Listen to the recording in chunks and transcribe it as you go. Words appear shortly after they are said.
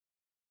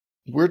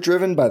We're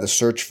driven by the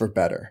search for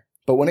better.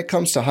 But when it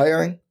comes to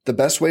hiring, the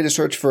best way to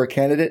search for a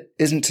candidate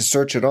isn't to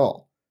search at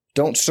all.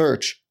 Don't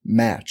search,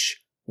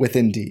 match with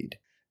Indeed.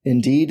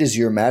 Indeed is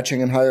your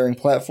matching and hiring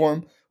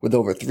platform with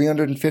over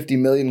 350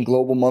 million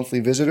global monthly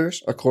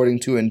visitors,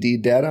 according to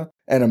Indeed data,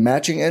 and a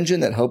matching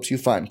engine that helps you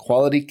find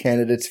quality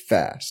candidates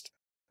fast.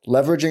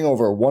 Leveraging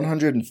over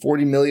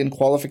 140 million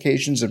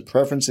qualifications and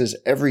preferences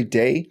every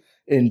day,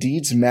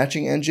 Indeed's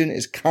matching engine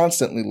is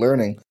constantly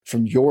learning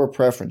from your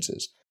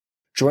preferences.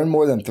 Join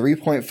more than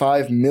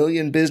 3.5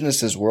 million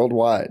businesses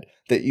worldwide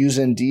that use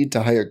Indeed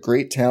to hire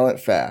great talent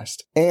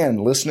fast.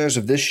 And listeners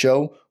of this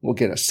show will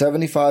get a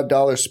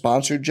 $75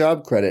 sponsored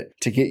job credit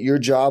to get your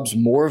jobs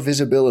more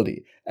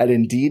visibility at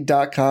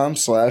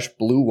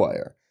Indeed.com/Blue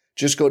Wire.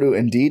 Just go to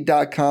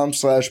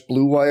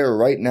Indeed.com/Blue Wire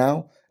right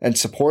now and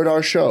support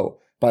our show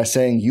by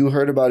saying you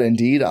heard about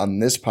Indeed on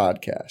this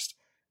podcast.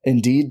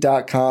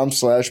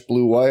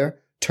 Indeed.com/Blue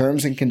Wire.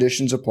 Terms and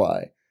conditions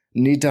apply.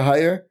 Need to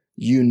hire?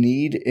 You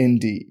need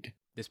Indeed.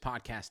 This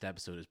podcast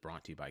episode is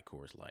brought to you by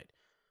Coors Light.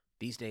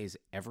 These days,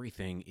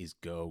 everything is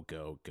go,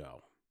 go,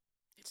 go.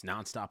 It's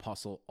nonstop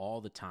hustle all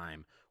the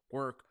time.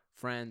 Work,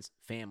 friends,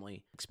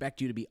 family,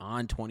 expect you to be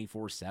on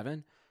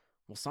 24/7.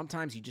 Well,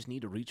 sometimes you just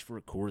need to reach for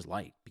a Coors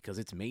Light because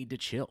it's made to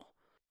chill.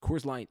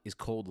 Coors Light is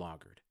cold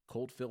lagered,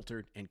 cold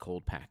filtered, and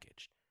cold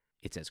packaged.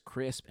 It's as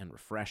crisp and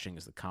refreshing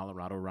as the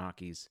Colorado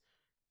Rockies.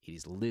 It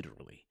is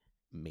literally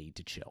made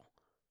to chill.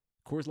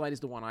 Coors Light is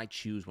the one I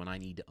choose when I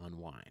need to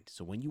unwind.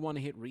 So when you want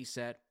to hit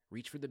reset,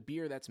 reach for the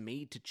beer that's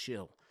made to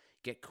chill.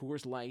 Get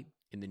Coors Light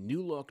in the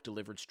new look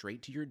delivered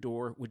straight to your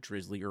door with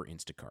Drizzly or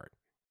Instacart.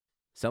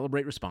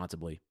 Celebrate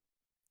responsibly.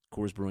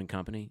 Coors Brewing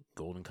Company,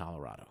 Golden,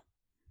 Colorado.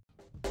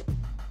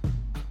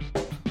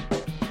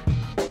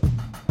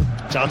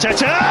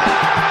 Arteta!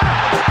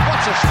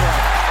 What a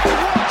strike!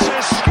 What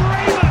a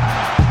screamer!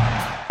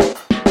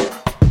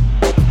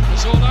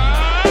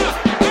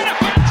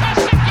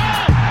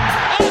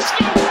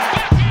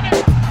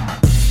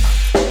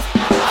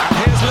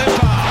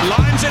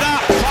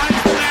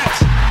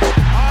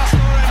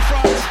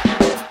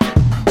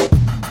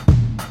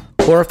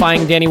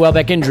 Horrifying Danny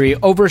Welbeck injury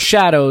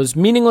overshadows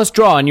meaningless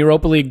draw in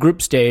Europa League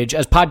group stage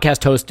as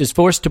podcast host is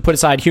forced to put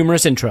aside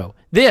humorous intro.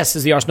 This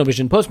is the Arsenal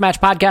Vision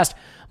post-match podcast.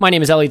 My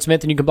name is Elliot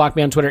Smith, and you can block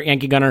me on Twitter at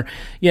Yankee Gunner.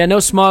 Yeah,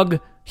 no smug,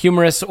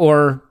 humorous,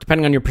 or,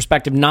 depending on your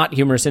perspective, not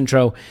humorous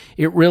intro.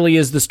 It really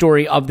is the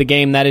story of the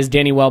game. That is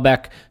Danny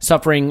Welbeck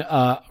suffering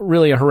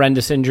really a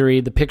horrendous injury.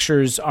 The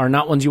pictures are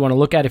not ones you want to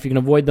look at if you can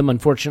avoid them.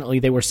 Unfortunately,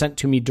 they were sent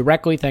to me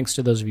directly, thanks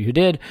to those of you who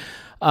did.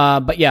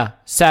 But yeah,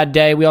 sad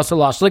day. We also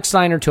lost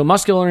Lichtsteiner to a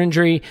muscular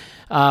injury.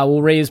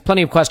 We'll raise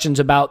plenty of questions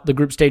about the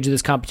group stage of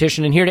this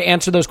competition. And here to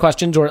answer those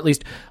questions, or at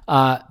least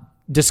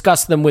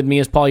discuss them with me,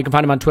 is Paul. You can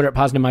find him on Twitter at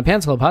Paz in my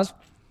pants. Hello, Paz.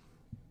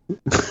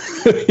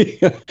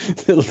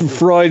 Little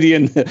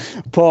Freudian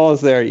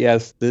pause there.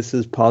 Yes, this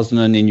is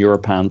Poznan in your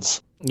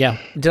pants. Yeah.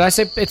 Did I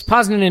say it's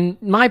Poznan in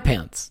my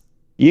pants?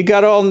 You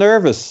got all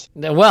nervous.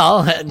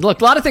 Well,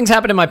 look, a lot of things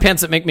happen in my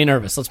pants that make me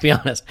nervous, let's be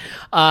honest.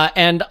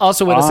 And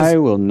also with us I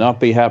will not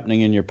be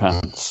happening in your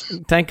pants.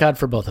 Thank God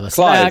for both of us.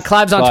 Clive,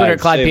 Clive's on Twitter,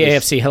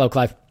 ClivePAFC. Hello,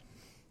 Clive.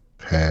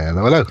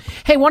 Hello.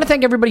 Hey, want to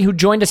thank everybody who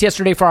joined us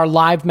yesterday for our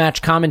live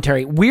match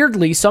commentary.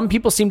 Weirdly, some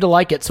people seem to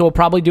like it, so we'll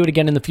probably do it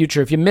again in the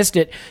future. If you missed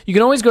it, you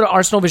can always go to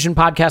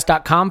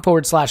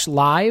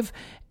arsenalvisionpodcast.com/live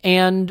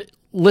and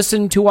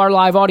listen to our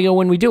live audio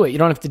when we do it. You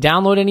don't have to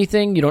download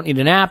anything. You don't need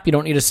an app. You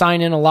don't need to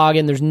sign in, a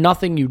login. There's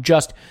nothing. You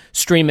just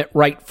stream it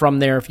right from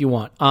there if you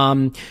want.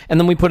 And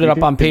then we put it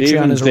up on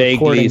Patreon as a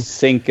recording.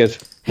 Sync it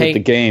with the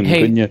game, hey,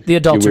 couldn't you? The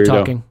adults are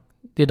talking.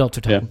 The adults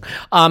are talking.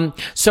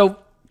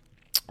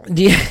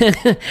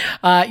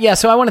 Yeah.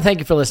 So I want to thank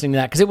you for listening to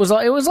that, because it was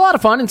a lot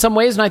of fun in some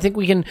ways, and I think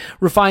we can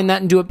refine that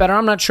and do it better.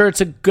 I'm not sure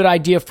it's a good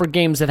idea for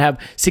games that have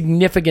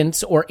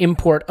significance or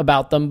import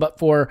about them, but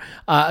for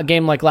a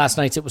game like last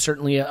night's, it was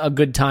certainly a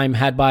good time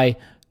had by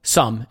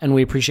some, and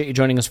we appreciate you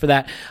joining us for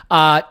that.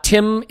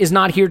 Tim is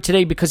not here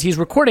today because he's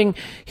recording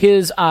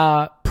his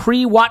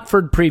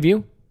pre-Watford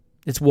preview.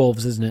 It's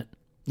Wolves, isn't it?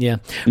 Yeah.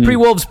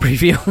 Pre-Wolves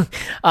preview.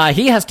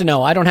 He has to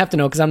know. I don't have to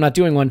know because I'm not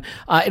doing one.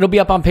 It'll be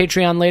up on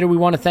Patreon later. We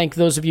want to thank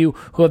those of you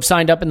who have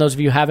signed up, and those of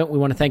you who haven't, we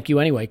want to thank you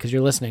anyway because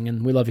you're listening,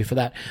 and we love you for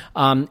that.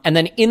 And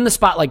then in the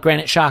spotlight,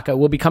 Granit Xhaka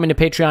will be coming to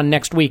Patreon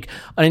next week,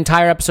 an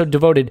entire episode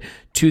devoted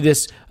to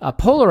this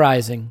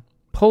polarizing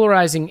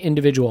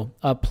individual,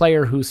 a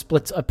player who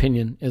splits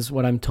opinion is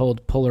what I'm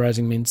told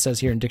polarizing means, says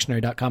here in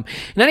dictionary.com.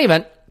 In any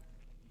event,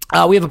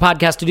 we have a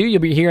podcast to do.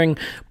 You'll be hearing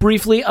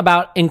briefly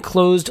about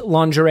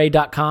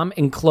enclosedlingerie.com.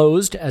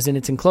 Enclosed, as in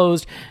it's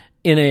enclosed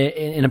in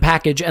a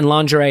package, and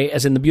lingerie,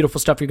 as in the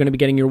beautiful stuff you're going to be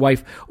getting your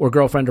wife or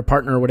girlfriend or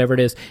partner or whatever it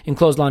is.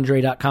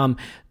 Enclosedlingerie.com.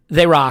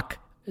 They rock.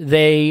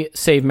 They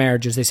save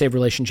marriages. They save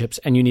relationships,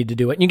 and you need to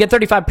do it. And you get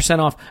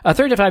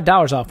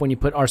 $35 off when you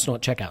put Arsenal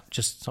at checkout.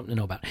 Just something to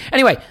know about.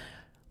 Anyway,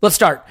 let's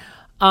start.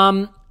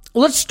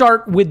 Let's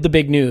start with the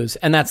big news,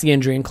 and that's the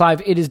injury. And Clive,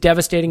 it is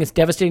devastating. It's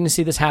devastating to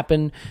see this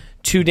happen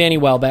to Danny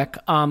Welbeck.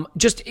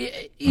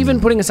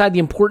 Even putting aside the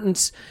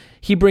importance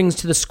he brings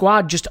to the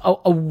squad, just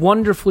a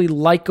wonderfully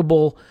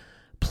likable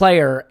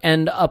player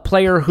and a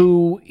player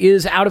who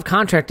is out of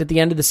contract at the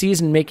end of the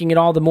season, making it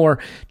all the more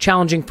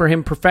challenging for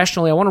him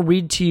professionally. I want to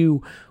read to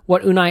you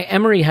what Unai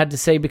Emery had to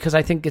say because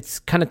I think it's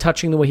kind of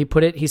touching the way he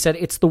put it. He said,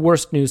 "It's the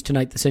worst news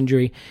tonight, this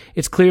injury.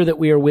 It's clear that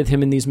we are with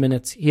him in these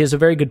minutes. He is a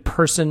very good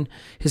person.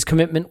 His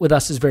commitment with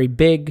us is very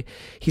big.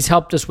 He's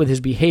helped us with his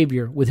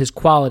behavior, with his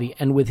quality,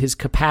 and with his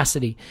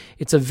capacity.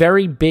 It's a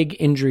very big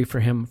injury for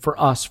him, for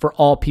us, for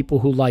all people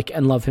who like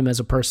and love him as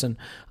a person."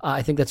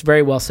 I think that's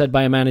very well said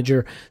by a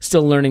manager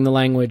still learning the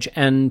language.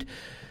 And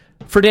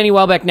for Danny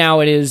Welbeck now,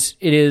 it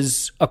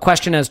is a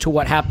question as to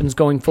what happens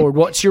going forward.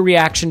 What's your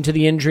reaction to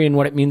the injury and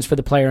what it means for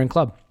the player and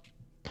club?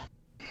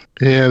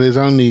 Yeah, there's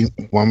only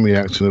one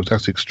reaction.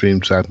 That's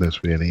extreme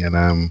sadness, really.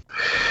 And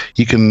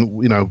you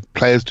can,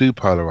 players do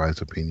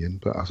polarize opinion,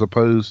 but I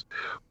suppose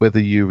whether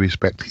you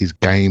respect his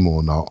game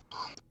or not,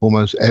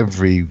 almost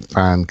every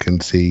fan can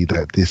see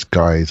that this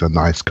guy is a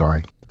nice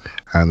guy.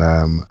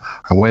 And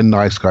when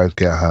nice guys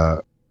get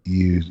hurt,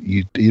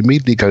 you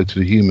immediately go to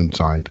the human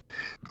side.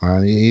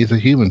 He's a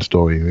human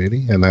story,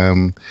 really,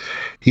 and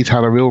he's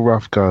had a real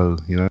rough go.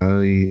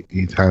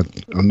 He's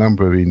had a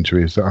number of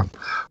injuries that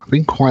have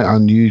been quite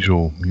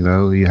unusual.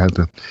 He had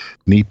the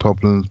knee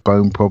problems,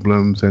 bone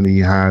problems, and he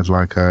has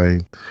like a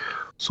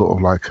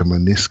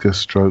meniscus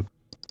stroke,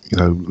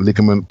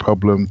 ligament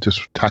problem,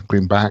 just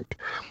tackling back.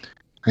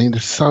 And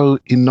it's so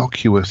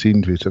innocuous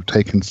injuries have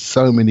taken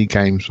so many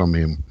games from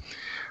him.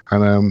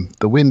 And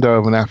the window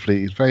of an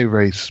athlete is very,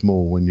 very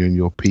small when you're in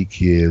your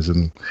peak years.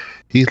 And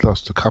he's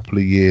lost a couple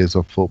of years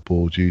of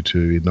football due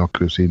to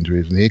innocuous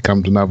injuries. And here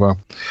comes another,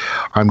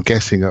 I'm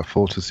guessing, at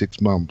 4 to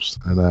 6 months.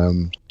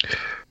 And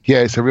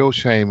it's a real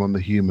shame on the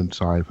human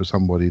side for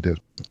somebody that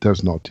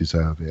does not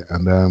deserve it.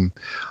 And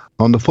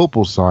on the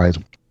football side,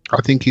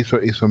 I think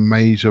it's a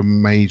major,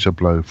 major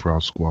blow for our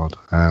squad.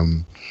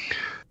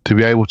 To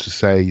be able to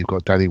say you've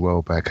got Danny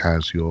Welbeck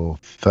as your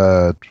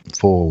third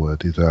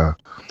forward is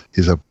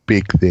a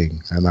big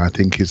thing, and I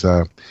think it's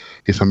a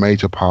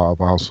major part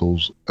of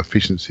Arsenal's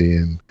efficiency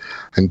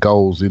and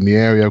goals in the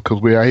area, because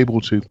we're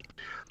able to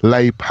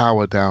lay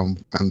power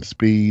down and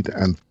speed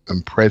and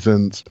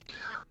presence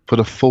for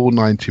the full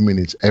 90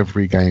 minutes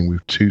every game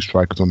with 2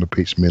 strikers on the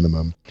pitch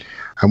minimum.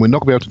 And we're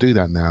not going to be able to do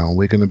that now.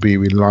 We're going to be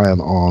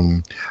reliant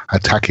on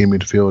attacking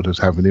midfielders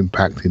having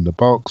impact in the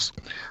box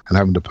and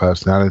having the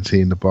personality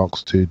in the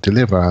box to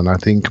deliver. And I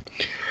think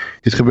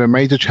it's going to be a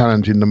major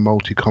challenge in the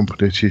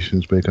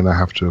multi-competitions we're going to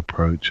have to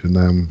approach.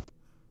 And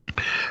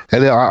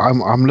Elliot,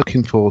 I'm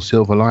looking for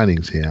silver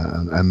linings here,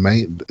 and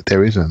mate,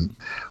 there isn't.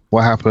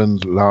 What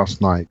happened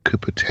last night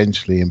could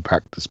potentially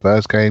impact the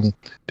Spurs game,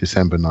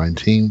 December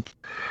 19th.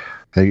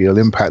 It'll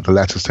impact the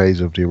latter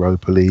stage of the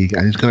Europa League,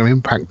 and it's going to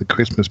impact the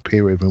Christmas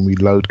period when we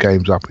load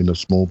games up in a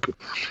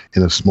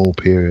small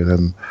period.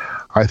 And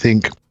I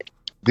think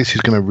this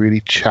is going to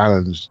really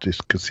challenge this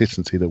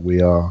consistency that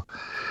we are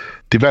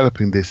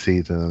developing this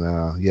season. And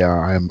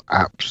I am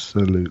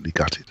absolutely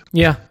gutted.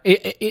 Yeah,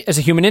 as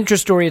a human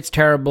interest story, it's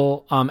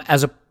terrible.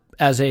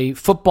 As a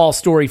football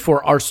story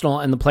for Arsenal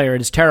and the player,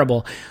 it is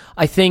terrible.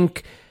 I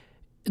think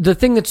the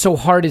thing that's so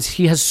hard is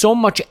he has so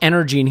much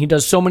energy and he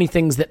does so many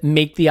things that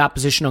make the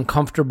opposition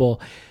uncomfortable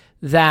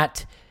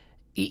that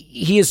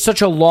he is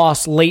such a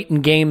loss late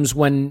in games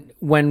when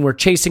we're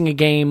chasing a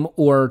game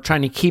or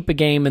trying to keep a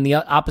game and the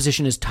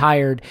opposition is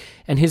tired,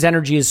 and his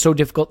energy is so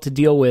difficult to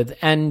deal with.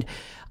 And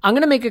I'm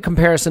going to make a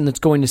comparison that's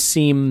going to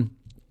seem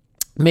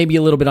maybe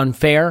a little bit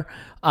unfair,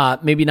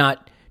 maybe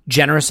not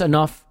generous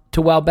enough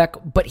to Welbeck,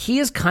 but he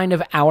is kind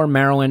of our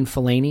Marouane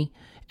Fellaini.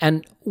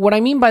 And what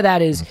I mean by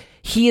that is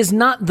he is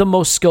not the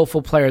most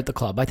skillful player at the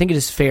club. I think it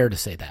is fair to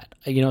say that.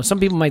 Some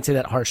people might say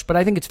that harsh, but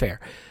I think it's fair.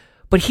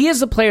 But he is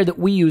the player that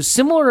we use,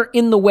 similar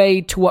in the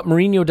way to what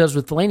Mourinho does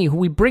with Fellaini, who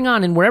we bring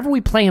on, and wherever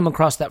we play him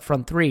across that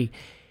front three,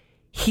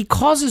 he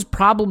causes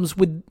problems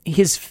with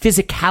his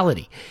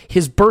physicality,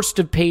 his burst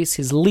of pace,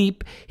 his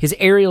leap, his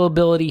aerial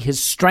ability,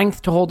 his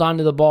strength to hold on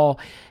to the ball.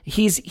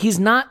 He's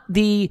not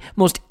the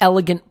most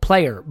elegant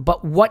player,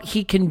 but what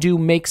he can do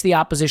makes the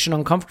opposition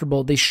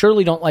uncomfortable. They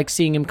surely don't like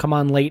seeing him come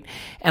on late,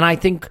 and I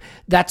think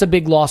that's a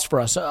big loss for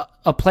us.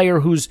 A player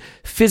whose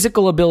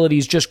physical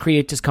abilities just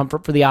create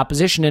discomfort for the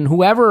opposition, and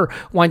whoever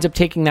winds up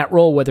taking that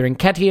role, whether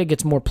Nketiah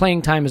gets more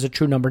playing time as a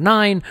true number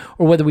 9,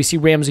 or whether we see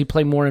Ramsey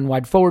play more in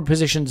wide forward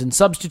positions and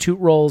substitute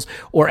roles,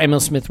 or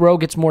Emil Smith-Rowe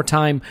gets more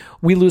time,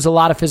 we lose a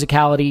lot of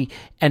physicality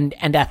and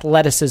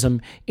athleticism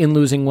in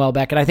losing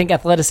Welbeck. And I think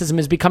athleticism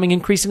is becoming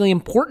increasingly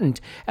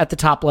important at the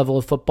top level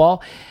of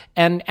football,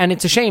 and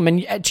it's a shame.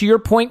 And to your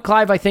point,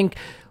 Clive, I think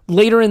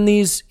later in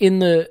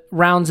the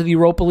rounds of the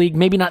Europa League,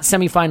 maybe not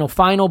semifinal,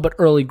 final, but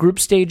early group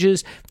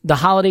stages, the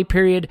holiday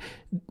period,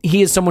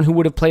 he is someone who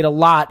would have played a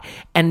lot,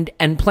 and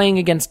playing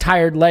against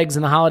tired legs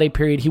in the holiday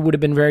period, he would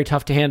have been very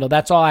tough to handle.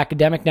 That's all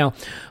academic now.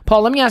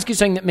 Paul, let me ask you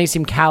something that may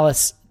seem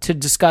callous to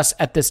discuss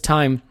at this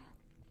time.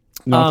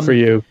 Not for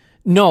you.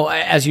 No,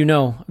 as you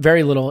know,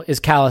 very little is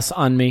callous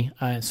on me.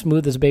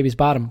 Smooth as a baby's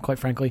bottom, quite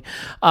frankly.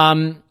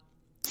 Do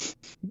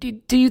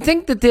you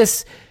think that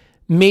this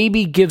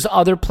maybe gives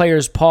other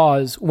players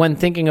pause when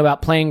thinking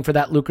about playing for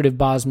that lucrative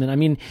Bosman? I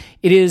mean,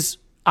 it is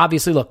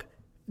obviously, look,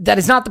 that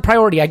is not the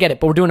priority. I get it,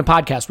 but we're doing a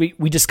podcast.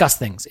 We discuss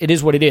things. It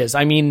is what it is.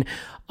 I mean,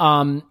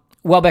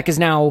 Welbeck is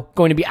now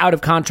going to be out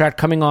of contract,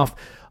 coming off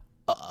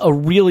a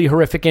really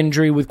horrific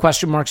injury with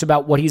question marks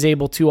about what he's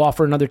able to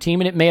offer another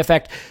team, and it may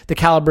affect the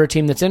caliber of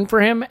team that's in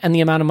for him and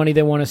the amount of money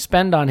they want to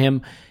spend on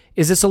him.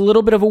 Is this a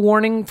little bit of a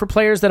warning for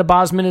players that a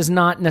Bosman is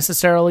not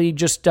necessarily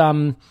just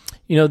the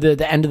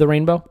end of the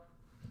rainbow?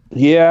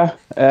 Yeah,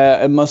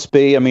 it must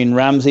be. I mean,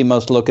 Ramsey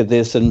must look at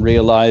this and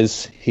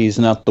realize he's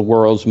not the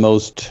world's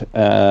most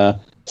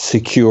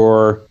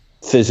secure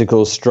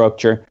physical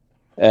structure,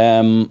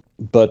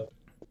 but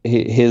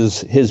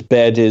his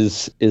bed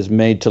is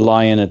made to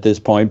lie in at this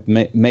point.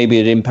 Maybe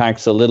it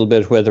impacts a little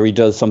bit whether he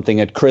does something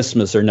at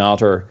Christmas or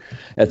not, or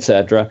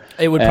etc.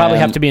 It would probably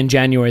have to be in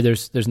January.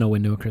 There's no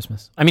window at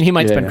Christmas. I mean, he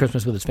might spend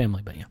Christmas with his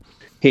family, but yeah.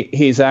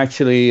 He's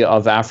actually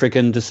of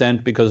African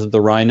descent because of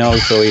the rhino,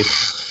 so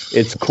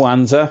it's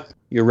Kwanzaa.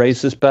 You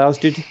racist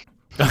bastard.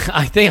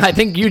 I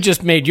think you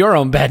just made your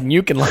own bed and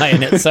you can lie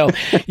in it. So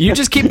you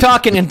just keep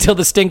talking until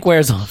the stink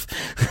wears off.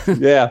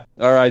 Yeah.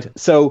 All right.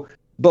 So,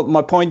 but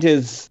my point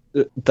is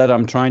that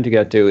I'm trying to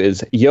get to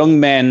is young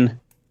men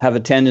have a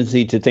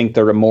tendency to think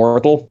they're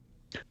immortal.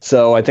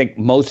 So I think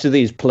most of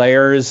these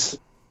players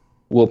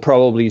will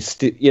probably,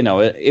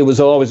 it was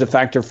always a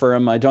factor for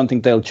him. I don't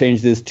think they'll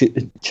change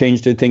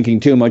their thinking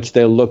too much.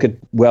 They'll look at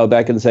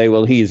Welbeck and say,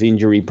 well, he's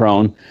injury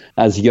prone,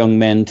 as young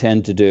men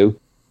tend to do.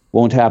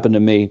 Won't happen to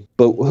me.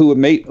 But who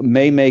it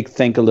may make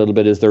think a little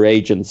bit is their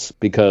agents,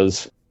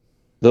 because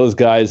those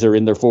guys are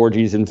in their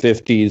 40s and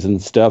 50s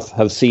and stuff,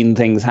 have seen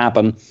things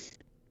happen.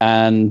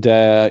 And,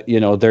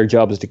 their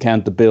job is to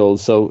count the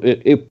bills. So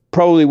it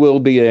probably will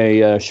be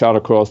a shot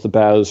across the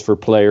bows for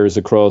players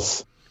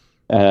across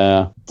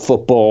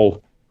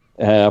football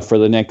for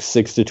the next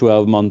 6 to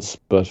 12 months.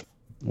 But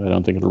I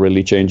don't think it'll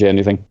really change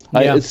anything.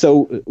 Yeah.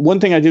 So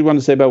one thing I did want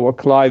to say about what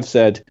Clive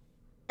said,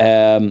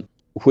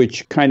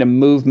 which kind of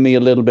moved me a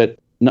little bit,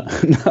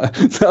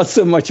 not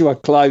so much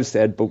what Clive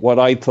said, but what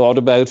I thought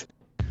about.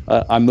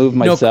 I moved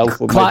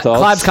myself with my thoughts.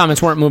 Clive's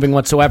comments weren't moving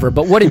whatsoever,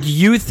 but what did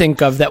you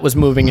think of that was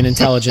moving and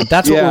intelligent?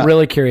 That's what we're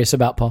really curious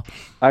about, Paul.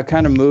 I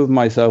kind of moved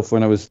myself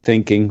when I was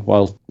thinking,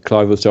 while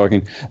Clive was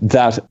talking,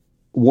 that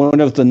one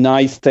of the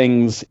nice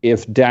things,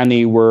 if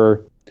Danny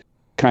were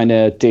kind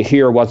of to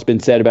hear what's been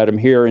said about him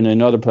here and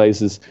in other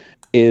places,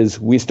 is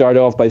we start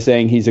off by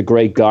saying he's a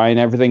great guy and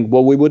everything.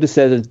 Well, we would have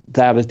said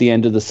that at the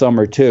end of the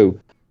summer too.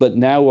 But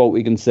now what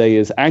we can say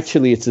is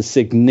actually it's a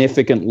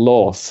significant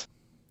loss,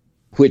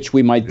 which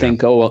we might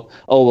think, well,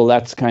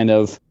 that's kind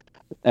of,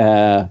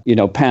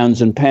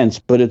 pounds and pence.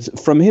 But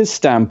it's from his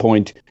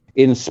standpoint,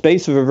 in the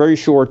space of a very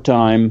short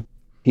time,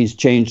 he's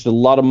changed a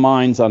lot of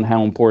minds on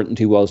how important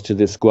he was to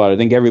this squad. I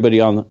think everybody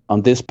on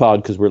this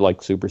pod, because we're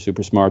like super,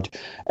 super smart,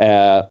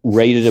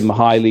 rated him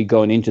highly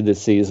going into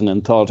this season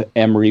and thought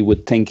Emery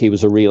would think he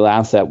was a real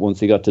asset once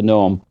he got to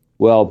know him.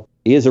 Well,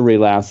 he is a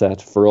real asset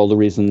for all the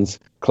reasons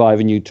Clive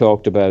and you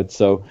talked about.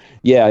 So,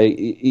 yeah,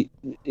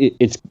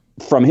 it's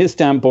from his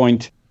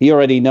standpoint, he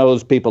already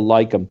knows people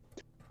like him.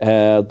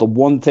 The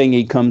one thing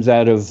he comes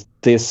out of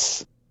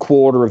this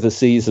quarter of the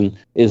season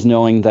is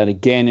knowing that,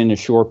 again, in a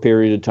short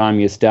period of time,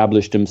 he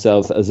established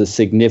himself as a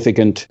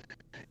significant,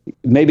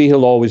 maybe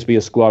he'll always be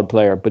a squad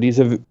player, but he's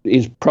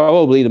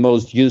probably the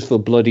most useful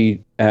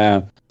bloody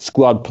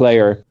squad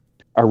player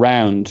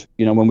around.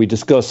 When we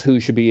discuss who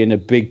should be in a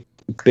big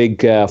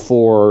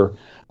four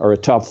or a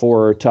top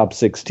 4 or top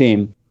 6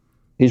 team,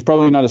 he's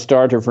probably not a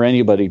starter for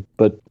anybody,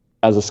 but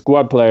as a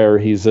squad player,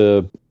 he's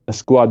a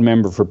squad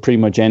member for pretty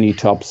much any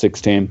top 6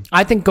 team.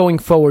 I think going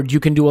forward, you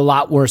can do a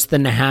lot worse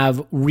than to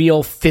have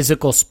real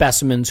physical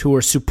specimens who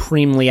are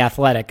supremely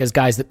athletic as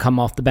guys that come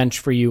off the bench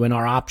for you and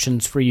are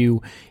options for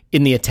you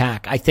in the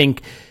attack. I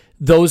think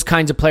those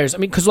kinds of players,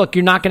 because look,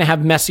 you're not going to have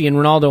Messi and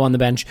Ronaldo on the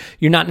bench.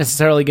 You're not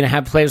necessarily going to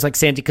have players like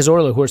Santi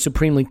Cazorla who are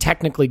supremely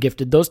technically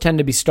gifted. Those tend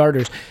to be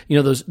starters,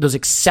 those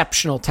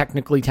exceptional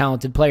technically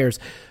talented players.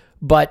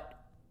 But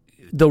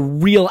the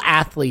real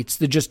athletes,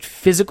 the just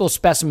physical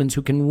specimens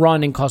who can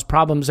run and cause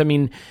problems,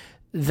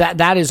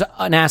 that is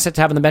an asset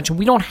to have on the bench. And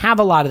we don't have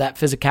a lot of that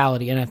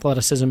physicality and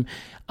athleticism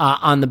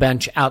on the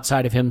bench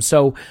outside of him.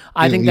 So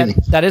I think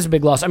that is a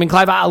big loss.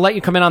 Clive, I'll let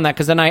you come in on that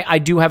because then I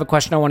do have a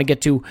question I want to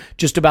get to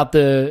just about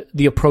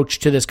the approach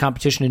to this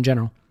competition in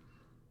general.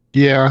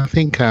 Yeah, I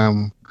think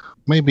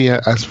maybe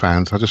as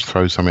fans, I'll just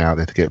throw something out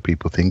there to get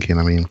people thinking.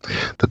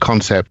 The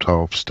concept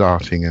of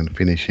starting and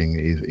finishing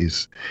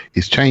is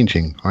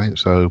changing, right?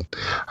 So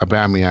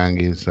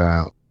Aubameyang is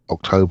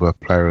October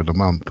Player of the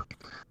Month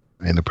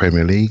in the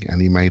Premier League,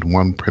 and he made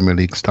one Premier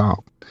League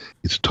start.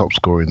 He's top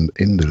scorer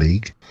in the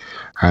league,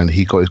 and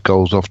he got his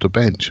goals off the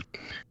bench.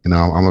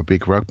 I'm a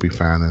big rugby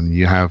fan, and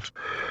you have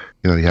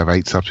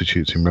 8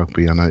 substitutes in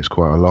rugby. I know it's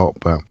quite a lot,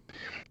 but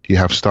you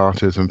have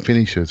starters and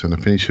finishers, and the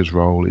finisher's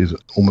role is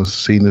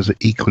almost seen as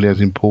equally as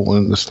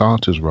important as the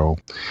starter's role.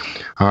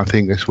 And I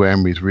think that's where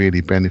Emery's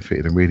really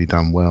benefited and really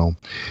done well.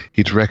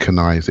 He's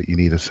recognised that you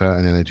need a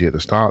certain energy at the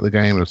start of the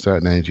game and a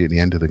certain energy at the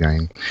end of the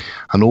game,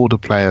 and all the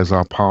players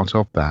are part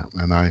of that.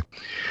 And I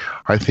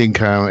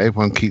think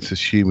everyone keeps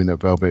assuming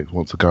that Welbeck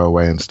wants to go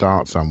away and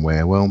start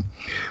somewhere. Well,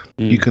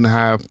 you can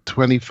have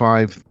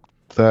 25,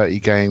 30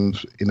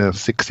 games in a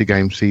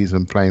 60-game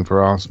season playing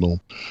for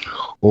Arsenal,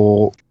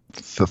 or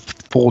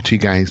 40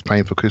 games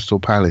playing for Crystal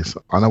Palace.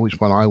 I know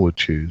which one I would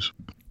choose,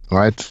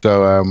 right?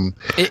 So,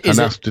 is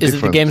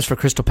it the games for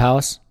Crystal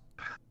Palace?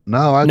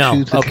 No,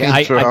 choose the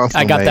games for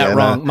Arsenal. I got that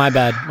wrong. My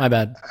bad.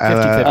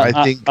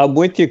 50-50. I'm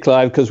with you,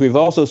 Clive, because we've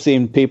also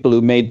seen people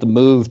who made the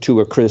move to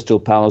a Crystal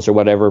Palace or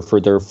whatever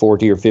for their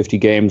 40 or 50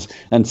 games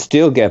and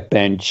still get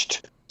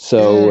benched.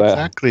 So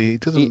exactly,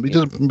 it doesn't mean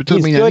good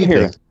anything.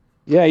 Here.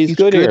 Yeah, he's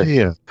good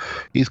here.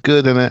 He's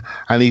good,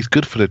 and he's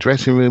good for the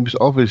dressing rooms.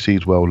 Obviously,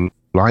 he's well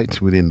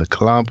liked within the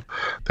club.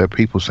 There are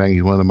people saying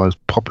he's one of the most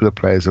popular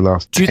players the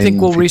last 10 Do you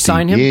think we'll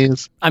re-sign him?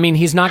 Years. I mean,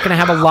 he's not going to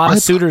have a lot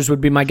of suitors, would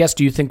be my guess.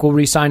 Do you think we'll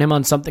re-sign him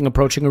on something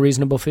approaching a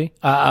reasonable fee?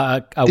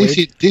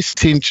 This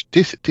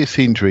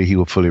injury he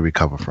will fully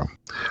recover from.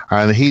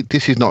 And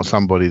this is not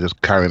somebody that's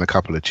carrying a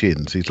couple of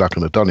chins. He's like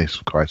an Adonis,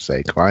 for Christ's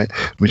sake, right?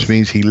 Which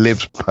means he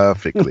lives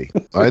perfectly,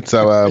 right?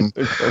 So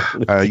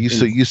you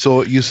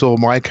saw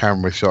my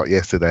camera shot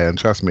yesterday, and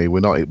trust me, we're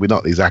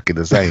not exactly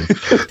the same.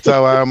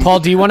 So Paul,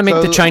 do you want to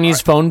make the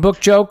Chinese phone book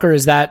joke, or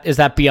is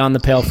that beyond the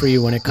pale for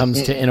you when it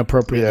comes to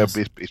inappropriateness?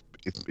 Yeah,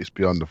 it's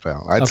beyond the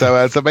pale. Right?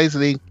 Okay. So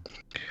basically.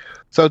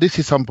 So this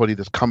is somebody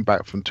that's come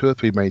back from 2 or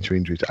 3 major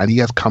injuries, and he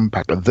has come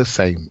back the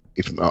same,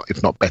 if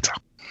not better.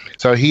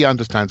 So he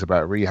understands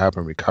about rehab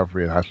and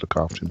recovery and has to look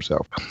after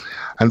himself.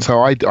 And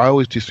so I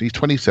always he's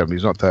 27,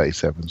 he's not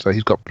 37, so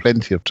he's got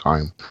plenty of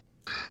time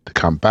to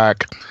come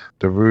back.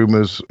 The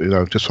rumours,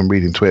 just from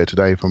reading Twitter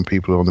today from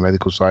people on the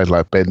medical side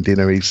like Ben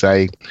Dinnery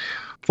say,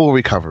 full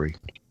recovery,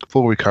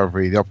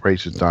 the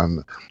operation's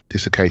done,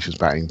 dislocation's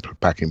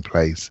back in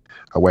place,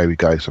 away we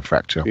go, it's a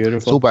fracture.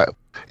 Beautiful.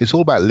 It's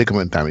all about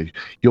ligament damage.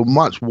 You're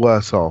much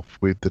worse off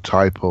with the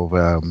type of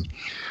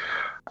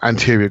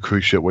anterior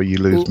cruciate where you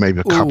lose maybe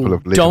a couple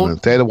of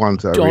ligaments. They're the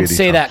ones that are really Don't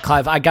say tough. that,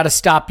 Clive. I got to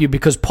stop you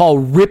because Paul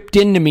ripped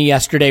into me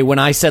yesterday when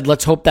I said,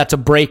 let's hope that's a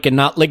break and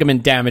not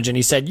ligament damage. And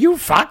he said, you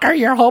fucker,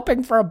 you're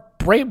hoping for a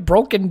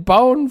broken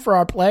bone for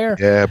our player.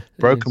 Yeah,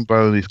 broken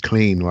bone is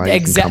clean, right?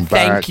 Exactly.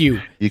 Thank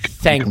you. You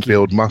can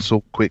build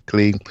muscle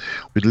quickly.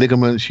 With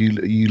ligaments,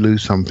 you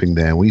lose something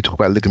there. When you talk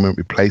about ligament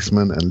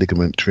replacement and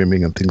ligament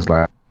trimming and things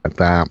like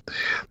that,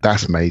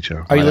 that's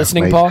major. Are you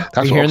listening, Paul?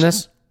 Are you hearing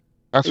this?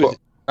 That's what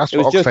it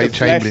was just a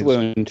flesh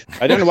wound.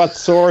 I don't know what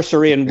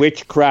sorcery and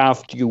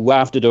witchcraft you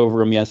wafted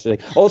over him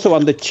yesterday. Also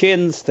on the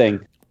chins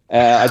thing,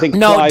 I think.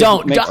 No, Clive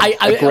don't.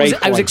 I was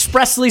point.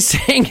 expressly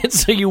saying it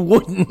so you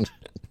wouldn't.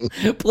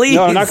 Please.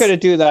 No, I'm not going to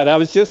do that. I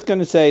was just going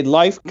to say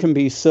life can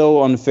be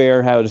so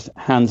unfair how it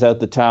hands out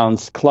the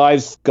talents.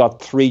 Clive's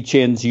got 3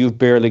 chins. You've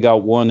barely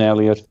got 1,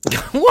 Elliot.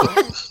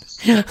 What?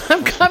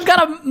 I've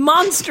got a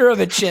monster of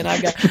a chin.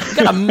 I've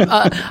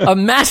got a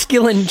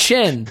masculine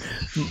chin.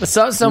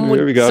 Some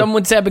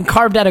would say I've been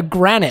carved out of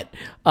granite.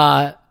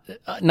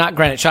 Not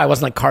granite Xhaka. I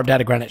wasn't like carved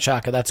out of granite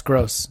Xhaka. That's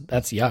gross.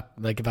 That's yuck.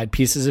 Like if I had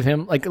pieces of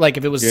him, like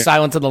if it was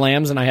Silence of the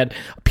Lambs and I had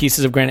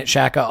pieces of granite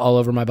Xhaka all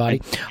over my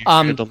body.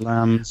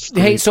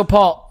 Hey, so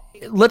Paul,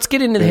 let's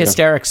get into the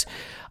hysterics.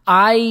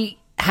 I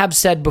have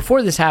said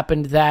before this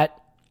happened that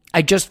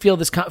I just feel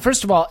this.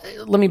 First of all,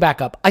 let me back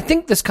up. I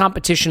think this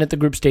competition at the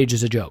group stage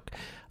is a joke.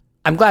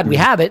 I'm glad we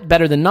have it,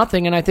 better than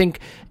nothing. And I think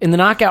in the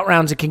knockout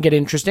rounds, it can get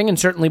interesting. And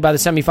certainly by the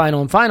semifinal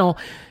and final,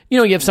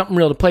 you have something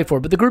real to play for.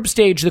 But the group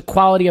stage, the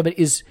quality of it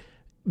is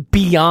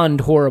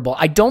beyond horrible.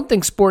 I don't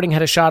think Sporting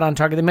had a shot on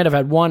target. They might have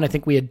had 1. I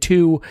think we had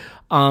 2.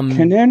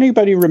 Can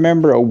anybody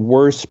remember a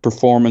worse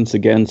performance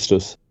against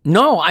us?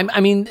 No, I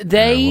mean,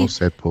 they well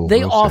said, Paul.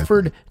 They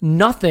offered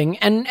nothing.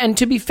 And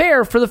to be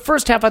fair, for the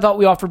first half, I thought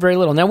we offered very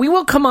little. Now, we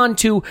will come on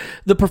to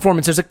the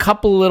performance. There's a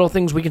couple of little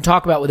things we can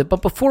talk about with it.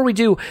 But before we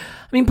do,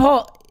 I mean,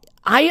 Paul,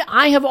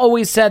 I have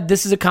always said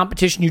this is a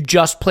competition you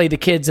just play the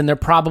kids and they're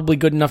probably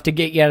good enough to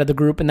get you out of the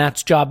group and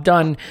that's job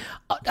done.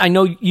 I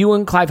know you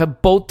and Clive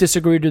have both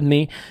disagreed with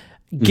me.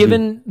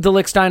 Given the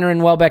Lichtsteiner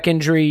and Welbeck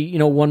injury,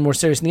 one more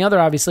serious than the other,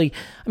 obviously.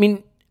 I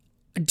mean,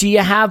 do you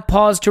have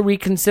pause to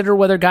reconsider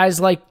whether guys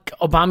like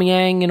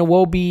Aubameyang and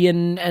Iwobi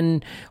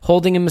and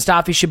Holding and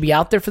Mustafi should be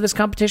out there for this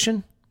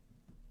competition?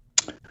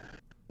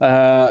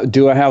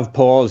 Do I have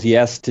pause?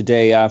 Yes,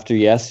 today after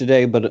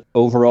yesterday, but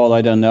overall,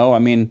 I don't know. I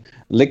mean,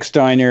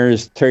 Lichtsteiner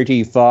is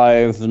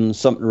 35 and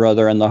something or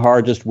other, and the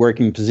hardest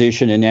working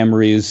position in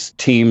Emery's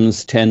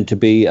teams tend to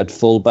be at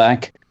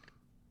fullback.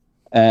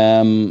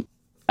 And,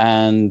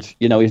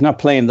 he's not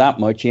playing that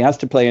much. He has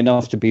to play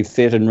enough to be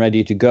fit and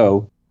ready to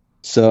go.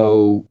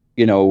 So,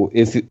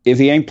 if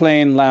he ain't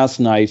playing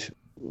last night,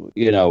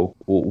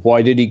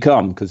 why did he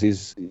come? Because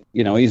he's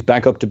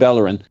back up to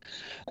Bellerin.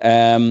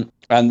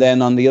 And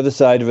then on the other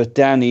side of it,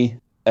 Danny,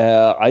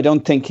 I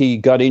don't think he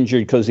got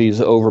injured because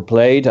he's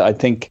overplayed. I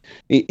think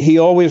he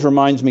always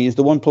reminds me, he's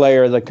the one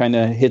player that kind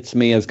of hits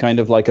me as kind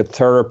of like a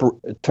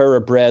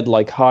thoroughbred,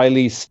 like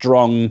highly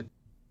strung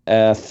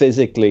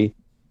physically,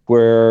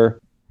 where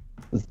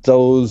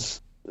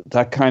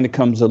that kind of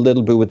comes a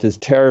little bit with his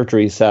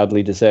territory,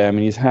 sadly to say. I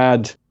mean, he's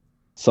had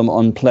some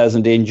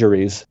unpleasant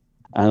injuries,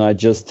 and I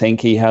just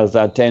think he has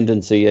that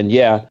tendency. And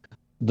yeah,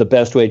 the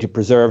best way to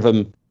preserve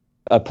him,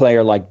 a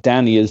player like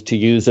Danny, is to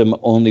use him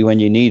only when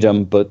you need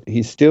him, but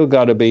he's still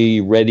got to be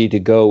ready to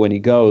go when he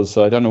goes.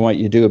 So I don't know what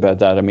you do about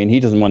that. I mean,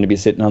 he doesn't want to be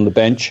sitting on the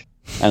bench,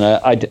 and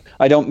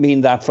I don't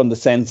mean that from the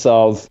sense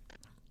of,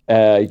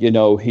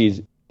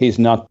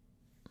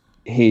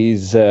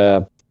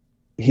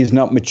 he's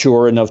not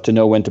mature enough to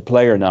know when to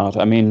play or not.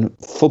 I mean,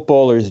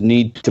 footballers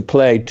need to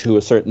play to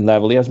a certain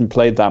level. He hasn't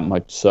played that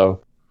much,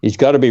 so he's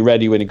got to be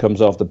ready when he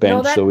comes off the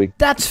bench.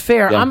 That's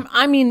fair. Yeah.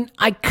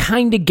 I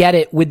kind of get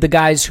it with the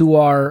guys who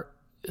are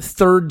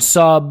third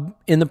sub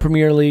in the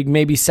Premier League,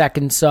 maybe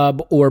second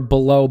sub or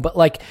below, but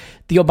like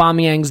the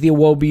Aubameyangs, the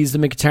Iwobis, the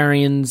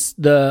Mkhitaryan's,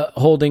 the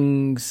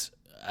Holdings,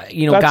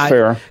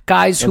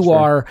 guys who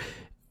are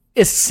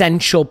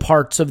essential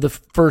parts of the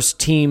first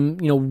team,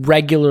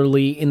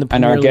 regularly in the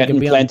Premier League. And are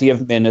getting plenty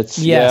of minutes.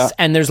 Yes,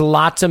 and there's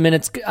lots of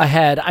minutes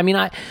ahead. I mean,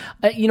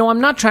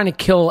 I'm not trying to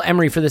kill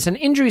Emery for this, and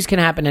injuries can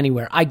happen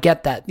anywhere. I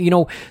get that.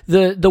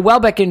 The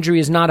Welbeck injury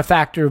is not a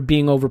factor of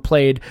being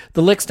overplayed.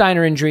 The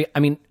Lichtsteiner injury, I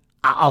mean,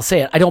 I'll say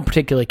it, I don't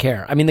particularly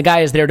care. I mean, the guy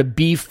is there to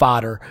be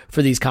fodder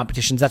for these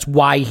competitions. That's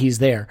why he's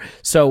there.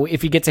 So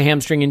if he gets a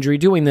hamstring injury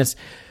doing this,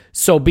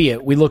 so be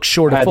it. We look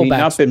short of fullbacks. Had he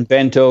not been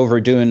bent over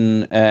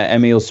doing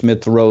Emile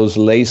Smith-Rowe's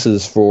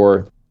laces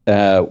for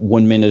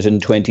 1 minute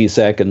and 20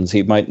 seconds,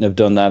 he mightn't have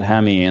done that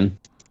hammy in.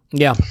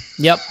 Yeah.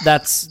 Yep.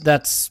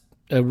 That's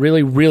a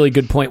really, really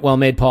good point. Well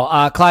made,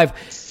 Paul. Clive,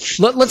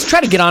 let's try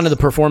to get on to the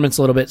performance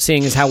a little bit,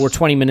 seeing as how we're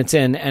 20 minutes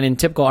in, and in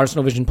typical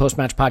Arsenal Vision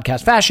post-match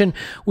podcast fashion,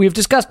 we've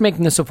discussed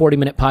making this a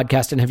 40-minute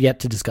podcast and have yet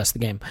to discuss the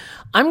game.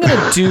 I'm going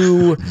to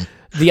do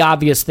the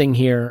obvious thing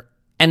here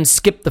and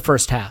skip the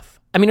first half.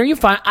 I mean, are you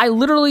fine? I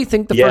literally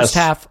think the first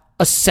half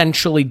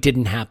essentially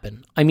didn't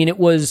happen. I mean, it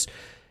was,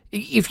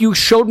 if you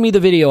showed me the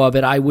video of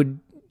it, I would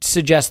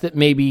suggest that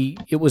maybe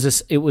it was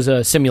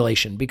a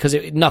simulation, because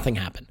nothing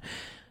happened.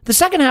 The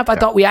second half, I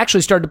thought we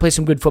actually started to play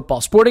some good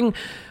football. Sporting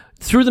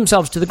threw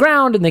themselves to the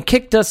ground and they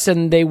kicked us,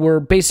 and they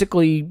were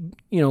basically,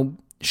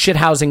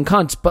 shithousing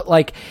cunts, but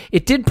like,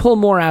 it did pull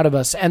more out of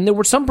us. And there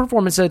were some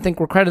performances I think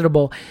were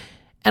creditable.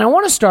 And I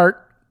want to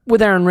start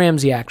with Aaron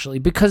Ramsey, actually,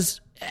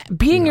 because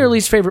being your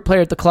least favorite player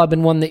at the club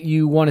and one that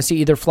you want to see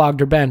either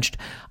flogged or benched,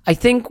 I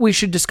think we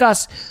should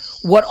discuss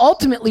what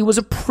ultimately was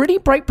a pretty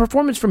bright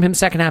performance from him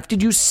second half.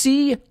 Did you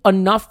see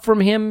enough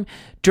from him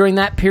during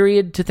that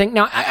period to think?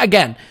 Now,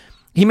 again,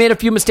 he made a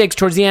few mistakes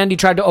towards the end. He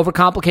tried to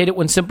overcomplicate it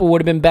when simple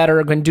would have been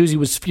better. Guendouzi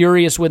was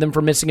furious with him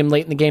for missing him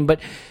late in the game. But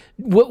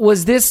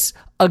was this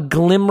a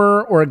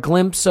glimmer or a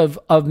glimpse of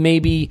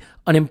maybe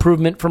an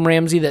improvement from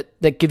Ramsey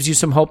that gives you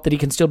some hope that he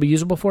can still be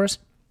usable for us?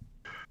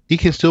 He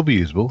can still be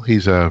usable.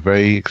 He's a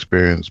very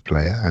experienced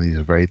player, and he's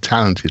a very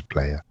talented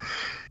player.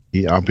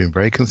 I've been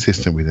very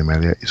consistent with him,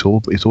 Elliot. It's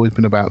always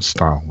been about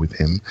style with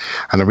him.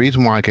 And the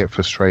reason why I get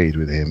frustrated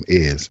with him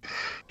is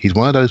he's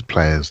one of those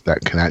players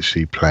that can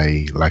actually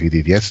play like he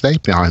did yesterday,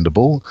 behind the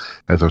ball,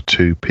 as a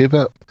 2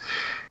 pivot.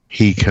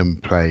 He can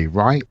play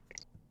right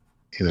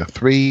in a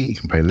 3. He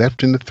can play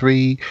left in the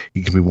 3.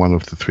 He can be one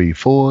of the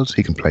 3/4s.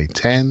 He can play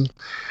 10.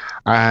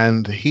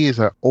 And he is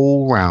an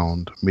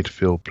all-round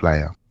midfield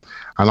player.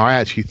 And I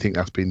actually think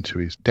that's been to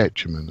his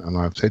detriment. And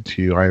I've said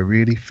to you, I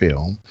really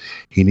feel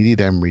he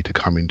needed Emery to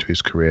come into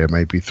his career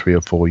maybe 3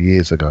 or 4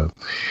 years ago,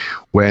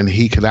 when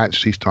he could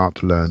actually start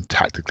to learn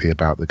tactically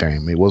about the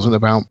game. It wasn't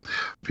about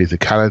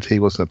physicality, it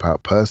wasn't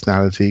about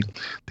personality.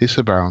 This is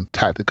about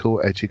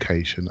tactical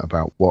education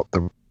about what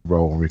the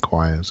role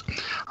requires.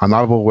 And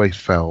I've always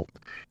felt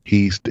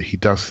he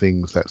does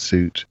things that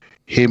suit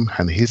him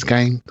and his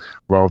game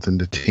rather than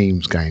the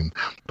team's game.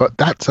 But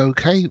that's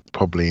okay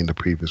probably in the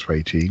previous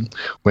regime,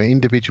 where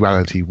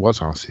individuality was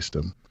our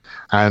system,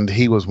 and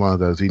he was one of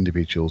those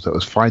individuals that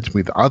was fighting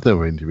with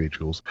other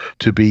individuals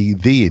to be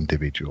the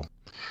individual.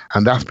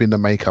 And that's been the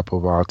makeup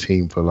of our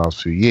team for the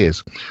last few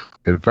years.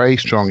 We have very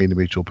strong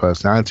individual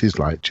personalities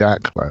like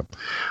Jack,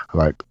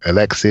 like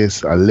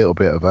Alexis, a little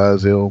bit of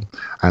Ozil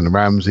and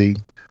Ramsey,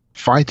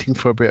 fighting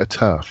for a bit of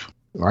turf.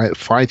 Right,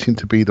 fighting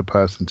to be the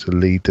person to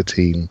lead the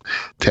team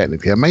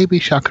technically, and maybe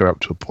Xhaka up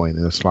to a point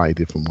in a slightly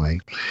different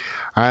way.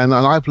 And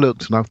I've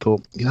looked and I've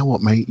thought, you know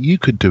what, mate, you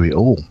could do it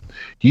all.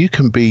 You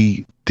can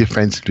be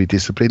defensively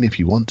disciplined if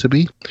you want to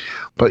be,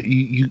 but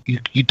you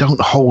don't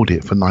hold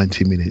it for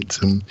 90 minutes.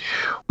 And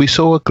we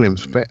saw a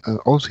glimpse.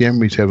 Obviously,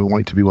 Emery said we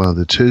wanted to be one of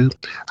the two,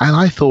 and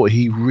I thought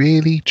he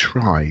really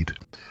tried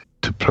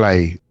to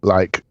play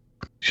like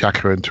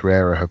Xhaka and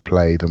Torreira have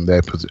played and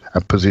their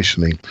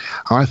positioning.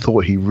 I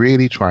thought he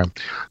really tried.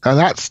 Now,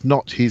 that's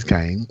not his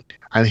game,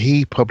 and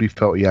he probably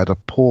felt he had a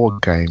poor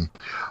game.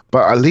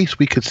 but at least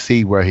we could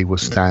see where he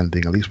was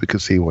standing. At least we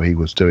could see what he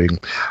was doing.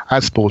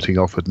 As Sporting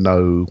offered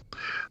no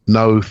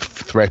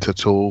threat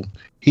at all.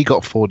 He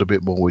got forward a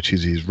bit more, which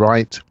is his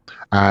right,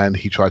 and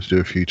he tried to do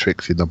a few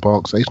tricks in the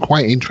box. It's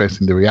quite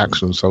interesting. The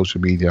reaction on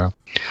social media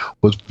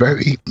was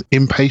very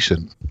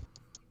impatient,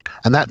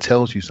 and that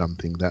tells you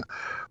something, that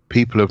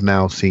people have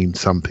now seen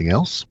something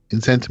else in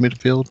centre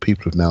midfield.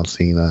 People have now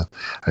seen a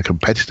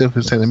competitor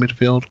in centre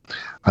midfield,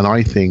 and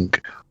I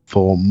think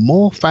for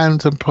more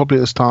fans than probably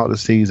at the start of the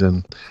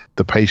season,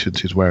 the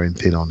patience is wearing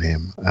thin on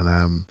him.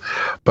 And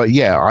but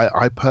yeah,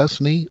 I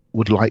personally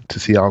would like to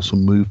see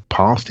Arsenal move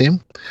past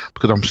him,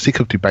 because I'm sick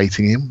of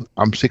debating him.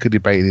 I'm sick of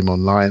debating him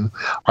online.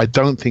 I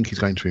don't think he's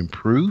going to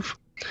improve.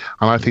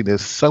 And I think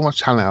there's so much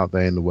talent out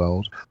there in the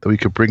world that we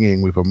could bring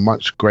in with a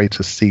much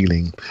greater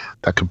ceiling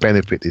that could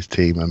benefit this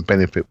team and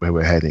benefit where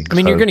we're heading. I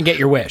mean, you're going to get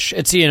your wish.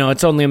 It's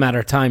it's only a matter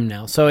of time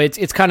now. So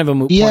it's kind of a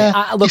moot point.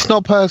 It's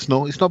not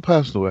personal. It's not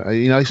personal.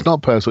 It's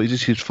not personal. It's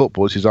just his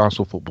football. It's his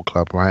Arsenal Football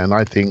Club, right? And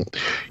I think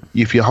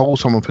if you hold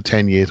someone for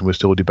 10 years and we're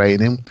still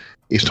debating him,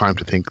 it's time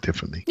to think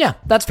differently. Yeah,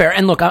 that's fair.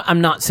 And look,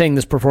 I'm not saying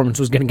this performance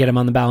was going to get him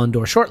on the Ballon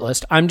d'Or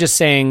shortlist. I'm just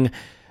saying,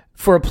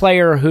 for a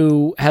player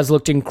who has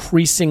looked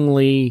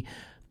increasingly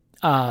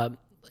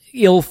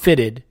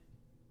ill-fitted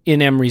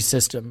in Emery's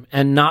system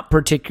and not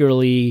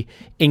particularly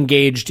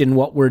engaged in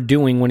what we're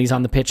doing when he's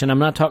on the pitch. And I'm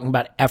not talking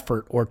about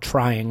effort or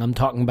trying. I'm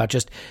talking about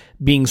just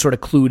being sort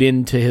of clued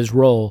into his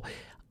role.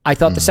 I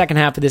thought the second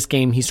half of this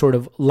game, he sort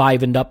of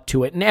livened up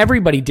to it, and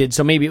everybody did.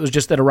 So maybe it was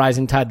just that a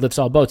rising tide lifts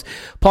all boats.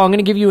 Paul, I'm going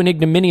to give you an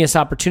ignominious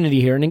opportunity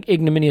here, an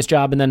ignominious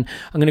job, and then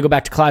I'm going to go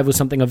back to Clive with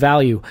something of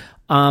value.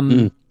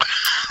 Go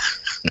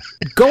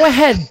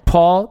ahead,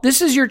 Paul.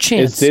 This is your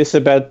chance. Is this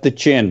about the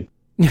chin?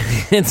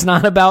 It's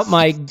not about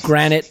my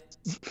granite,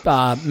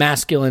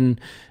 masculine,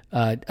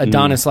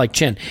 Adonis-like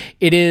chin.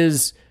 It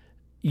is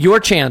your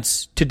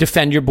chance to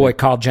defend your boy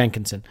Carl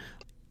Jenkinson.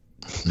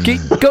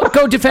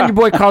 Go defend your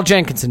boy Carl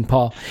Jenkinson,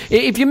 Paul.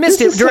 If you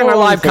missed it during our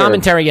live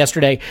commentary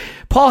yesterday,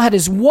 Paul had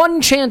his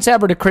one chance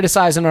ever to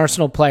criticize an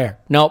Arsenal player.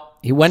 Nope,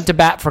 he went to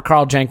bat for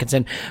Carl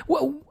Jenkinson.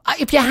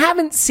 If you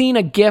haven't seen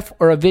a GIF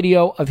or a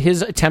video of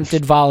his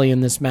attempted volley in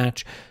this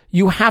match,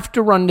 you have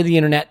to run to the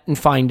internet and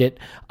find it.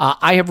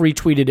 I have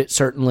retweeted it,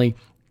 certainly.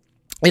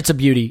 It's a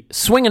beauty.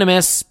 Swing and a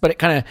miss, but it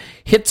kind of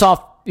hits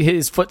off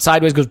his foot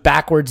sideways, goes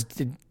backwards.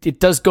 It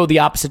does go the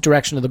opposite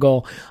direction of the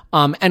goal.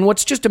 And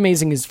what's just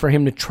amazing is for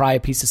him to try a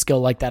piece of skill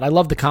like that. I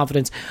love the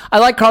confidence. I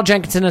like Carl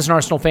Jenkinson as an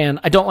Arsenal fan.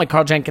 I don't like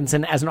Carl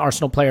Jenkinson as an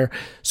Arsenal player.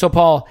 So,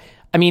 Paul,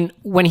 I mean,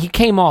 when he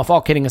came off,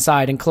 all kidding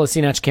aside, and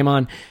Kolasinac came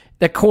on,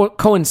 that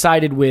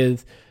coincided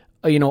with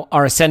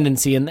our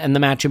ascendancy and the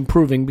match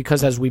improving,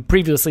 because, as we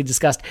previously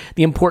discussed,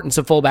 the importance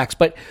of fullbacks.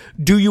 But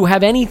do you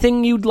have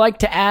anything you'd like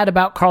to add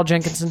about Carl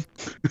Jenkinson?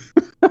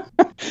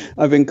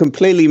 I've been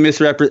completely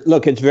misrepresented.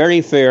 Look, it's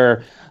very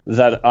fair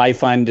that I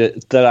find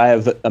that I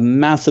have a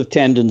massive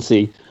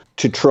tendency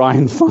to try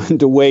and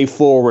find a way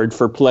forward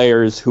for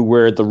players who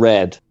wear the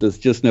red. There's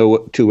just no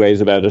two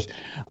ways about it.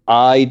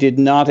 I did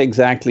not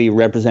exactly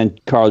represent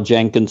Carl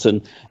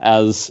Jenkinson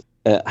as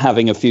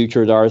having a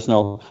future at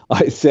Arsenal.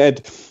 I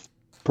said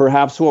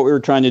perhaps what we were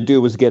trying to do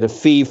was get a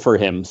fee for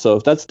him. So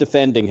if that's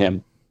defending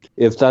him,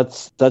 if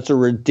that's a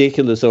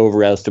ridiculous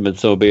overestimate,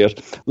 so be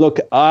it. Look,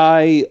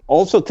 I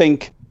also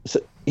think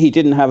he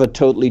didn't have a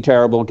totally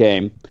terrible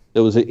game.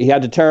 He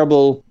had a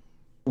terrible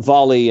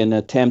volley and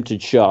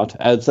attempted shot.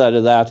 Outside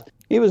of that,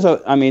 he was.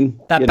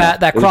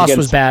 That cross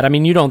was bad. I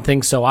mean, you don't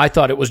think so? I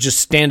thought it was just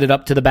stand it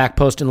up to the back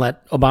post and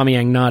let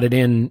Aubameyang nod it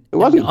in. It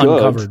wasn't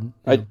uncovered.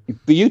 Good.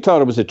 But you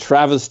thought it was a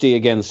travesty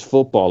against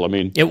football. I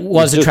mean, it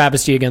was a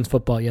travesty against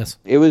football. Yes,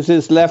 it was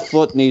his left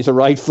foot, and he's a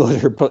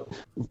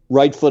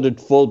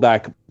right-footed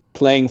fullback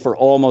playing for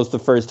almost the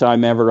first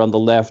time ever on the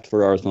left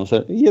for Arsenal.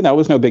 So it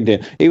was no big deal.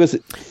 He was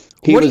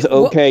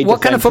okay.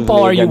 What kind of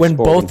football are you when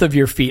both of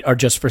your feet are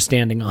just for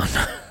standing on?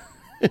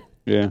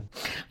 Yeah.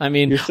 I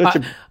mean, you're such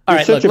a all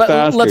right,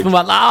 let's move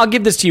on. I'll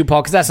give this to you,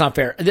 Paul, because that's not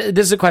fair.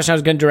 This is a question I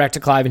was going to direct to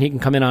Clive, and he can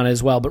come in on it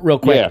as well. But real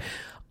quick,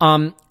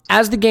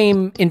 as the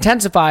game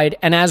intensified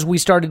and as we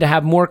started to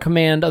have more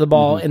command of the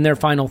ball in their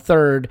final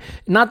third,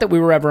 not that we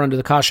were ever under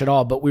the cosh at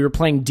all, but we were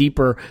playing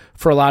deeper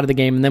for a lot of the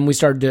game, and then we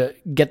started to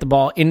get the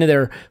ball into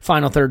their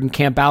final third and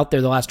camp out there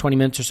the llast 20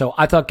 minutes or so.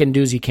 I thought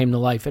Guendouzi came to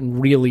life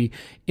and really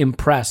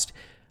impressed.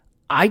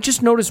 I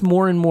just noticed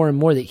more and more and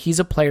more that he's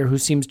a player who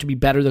seems to be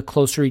better the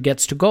closer he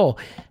gets to goal.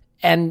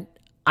 And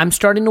I'm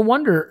starting to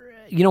wonder,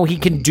 he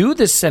can do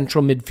this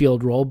central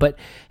midfield role, but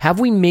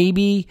have we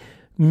maybe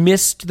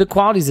missed the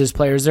qualities of this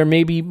player? Is there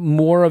maybe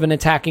more of an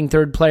attacking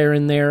third player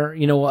in there,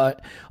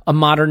 a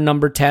modern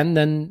number 10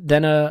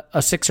 than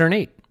a 6 or an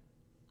 8?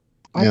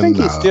 I think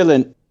he's still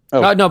in...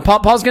 Oh. No,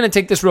 Paul's going to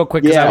take this real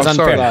quick because I was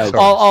unfair. Sorry.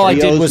 All I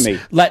did was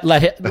let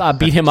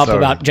beat him up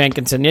about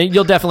Jenkinson.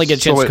 You'll definitely get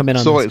a chance to come in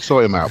on this.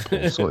 Sort him out,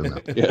 Paul. Sort him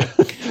out. Yeah.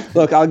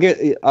 Look, I'll give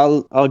you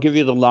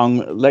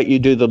let you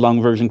do the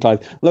long version,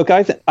 Clive. Look,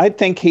 I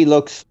think he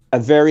looks a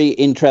very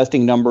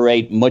interesting number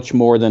 8, much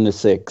more than a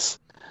 6.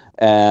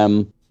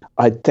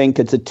 I think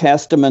it's a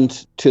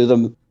testament to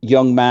the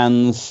young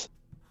man's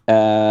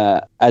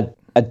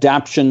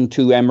adaptation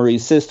to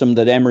Emery's system,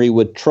 that Emery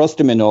would trust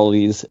him in all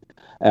these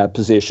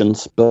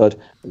positions. But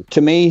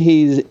to me,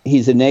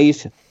 he's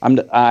innate.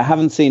 I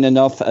haven't seen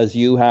enough as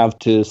you have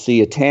to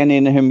see a 10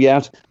 in him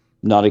yet.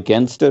 Not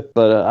against it,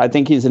 but I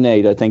think he's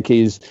innate. I think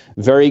he's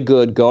very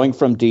good going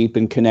from deep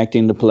and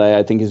connecting the play.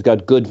 I think he's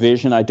got good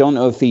vision. I don't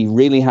know if he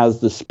really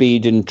has the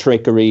speed and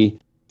trickery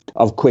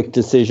of quick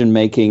decision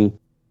making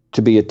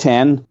to be a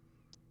 10.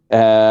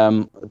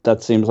 That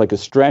seems like a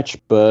stretch,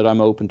 but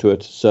I'm open to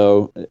it.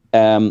 So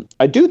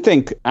I do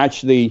think,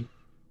 actually,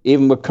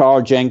 even with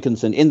Carl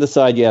Jenkinson in the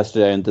side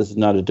yesterday, and this is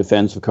not a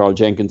defense of Carl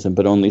Jenkinson,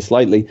 but only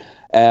slightly,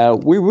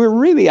 we were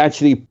really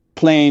actually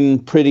playing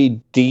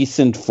pretty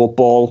decent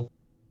football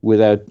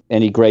without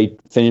any great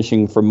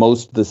finishing for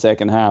most of the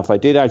second half. I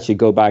did actually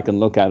go back and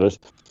look at it,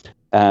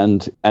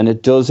 and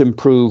it does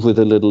improve with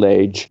a little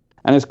age.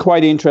 And it's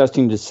quite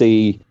interesting to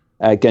see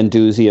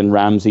Guendouzi and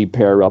Ramsey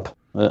pair up.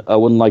 I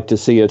wouldn't like to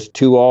see it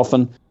too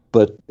often,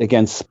 but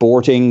against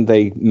Sporting,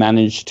 they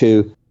managed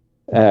to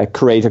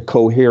create a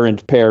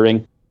coherent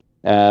pairing.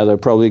 They'll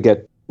probably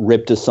get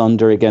ripped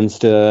asunder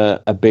against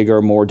a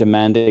bigger, more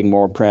demanding,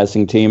 more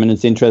pressing team. And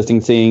it's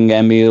interesting seeing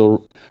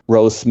Emile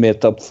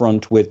Rose-Smith up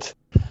front with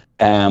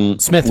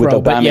Smith Rowe,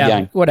 but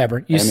yeah,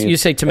 whatever. You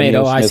say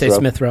Tomato, I say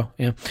Smith Rowe.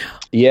 Yeah.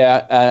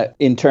 Yeah,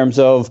 in terms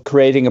of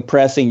creating a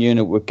pressing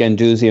unit with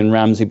Guendouzi and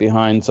Ramsey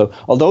behind. So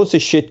although it's a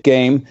shit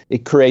game,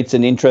 it creates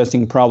an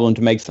interesting problem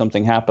to make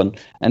something happen.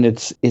 And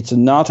it's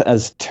not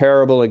as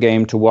terrible a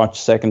game to watch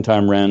second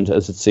time round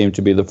as it seemed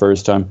to be the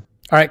first time.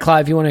 All right,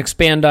 Clive, you want to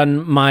expand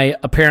on my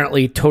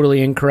apparently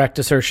totally incorrect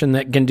assertion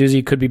that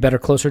Guendouzi could be better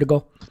closer to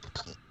goal?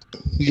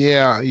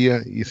 Yeah,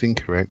 it's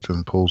incorrect,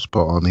 and Paul's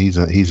spot on. He's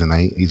an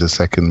 8. He's a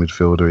second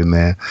midfielder in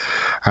there,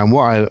 and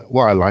what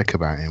I like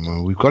about him,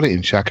 and we've got it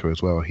in Xhaka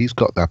as well. He's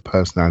got that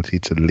personality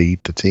to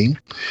lead the team.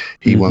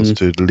 He wants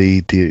to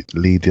lead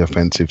the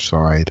offensive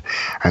side,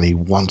 and he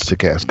wants to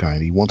get us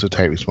going. He wants to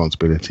take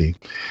responsibility,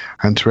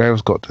 and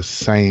Torreira's got the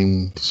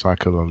same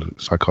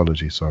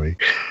psychology. Sorry,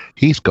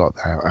 he's got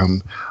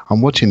that.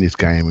 I'm watching this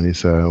game,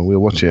 and we were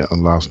watching it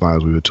on last night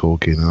as we were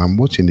talking, and I'm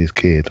watching this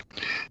kid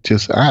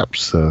just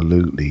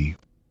absolutely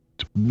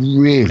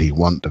really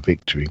want the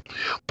victory,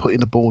 putting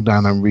the ball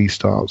down and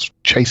restarts,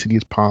 chasing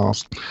his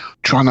pass,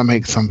 trying to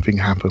make something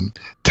happen,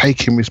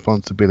 taking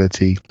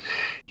responsibility.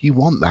 You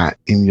want that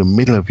in your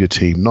middle of your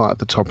team, not at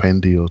the top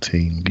end of your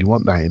team. You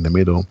want that in the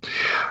middle.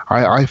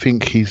 I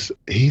think his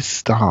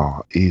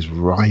star is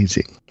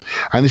rising.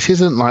 And this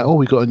isn't like,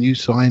 we got a new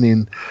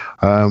signing,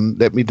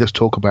 let me just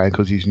talk about it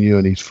because he's new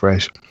and he's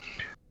fresh.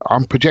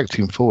 I'm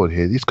projecting forward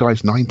here. This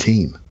guy's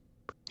 19.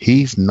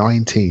 He's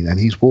 19 and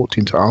he's walked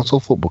into Arsenal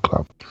Football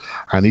Club,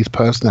 and his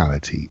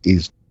personality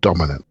is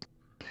dominant.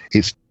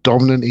 It's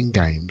dominant in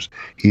games.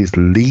 He is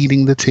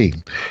leading the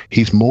team.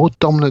 He's more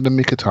dominant than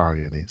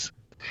Mkhitaryan is.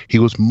 He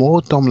was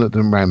more dominant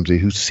than Ramsey,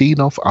 who's seen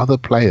off other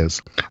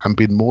players and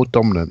been more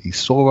dominant. He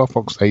saw off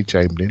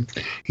Oxlade-Chamberlain,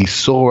 he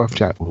saw off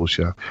Jack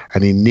Wilshere,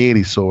 and he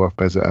nearly saw off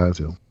Mesut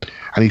Ozil.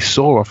 And he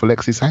saw off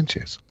Alexis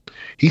Sanchez.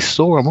 He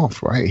saw him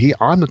off, right?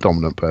 I'm the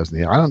dominant person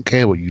here. I don't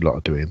care what you lot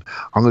are doing.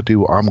 I'm going to do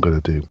what I'm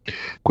going to do.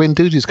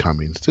 Guendouzi's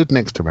coming, stood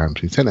next to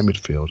Ramsey, centre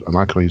midfield, and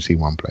I could only see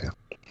one player.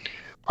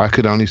 I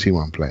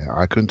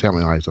couldn't take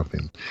my eyes off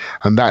him.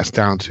 And that's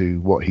down to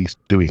what he's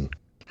doing.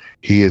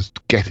 He is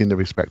getting the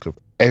respect of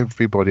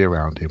everybody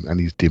around him, and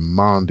he's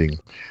demanding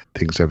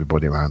things to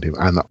everybody around him.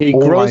 And he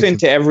grows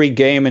into every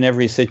game and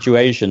every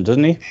situation,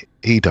 doesn't he?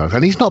 He does,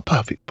 and he's not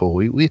perfect, Paul.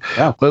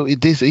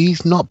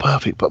 He's not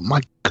perfect, but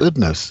my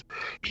goodness,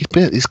 he's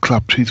been at this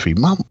club 2-3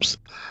 months.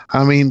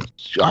 I mean,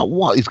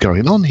 what is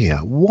going on here?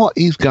 What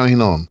is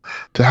going on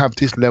to have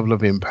this level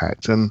of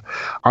impact? And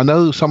I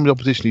know some of the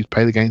opposition he's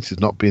played against has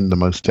not been the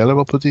most stellar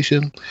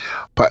opposition,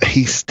 but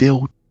he's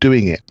still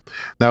doing it.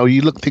 Now,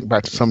 think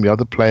back to some of the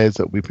other players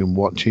that we've been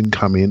watching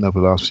come in over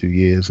the last few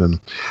years, and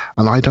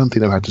I don't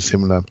think they've had a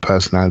similar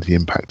personality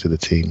impact to the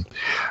team.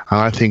 And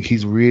I think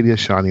he's really a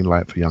shining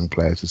light for young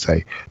players to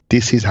say,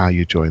 this is how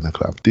you join the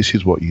club. This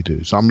is what you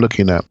do. So I'm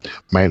looking at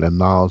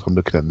Maitland-Niles. I'm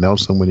looking at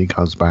Nelson when he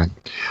comes back.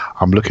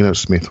 I'm looking at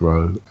Smith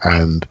Rowe,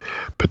 and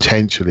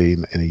potentially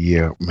in a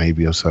year,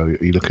 maybe or so,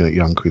 you're looking at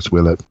young Chris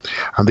Willett.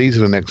 And these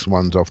are the next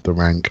ones off the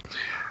rank.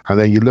 And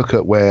then you look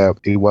at where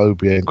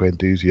Iwobi and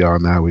Guendouzi are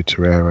now with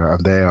Torreira,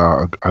 and they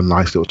are a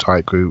nice little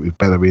tight group with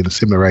Bellerin,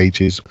 similar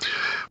ages,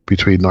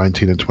 between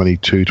 19 and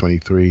 22,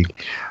 23.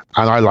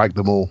 And I like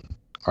them all.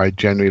 I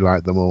generally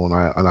like them all,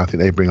 and I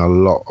think they bring a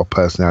lot of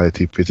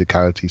personality,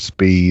 physicality,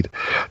 speed,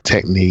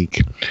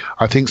 technique.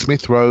 I think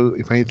Smith Rowe,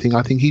 if anything,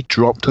 I think he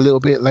dropped a little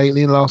bit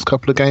lately in the last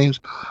couple of games.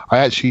 I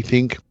actually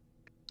think,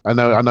 I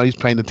know he's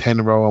playing the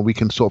 10 role, and we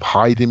can sort of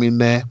hide him in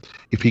there.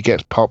 If he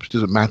gets pops, it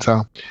doesn't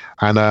matter.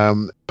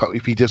 And but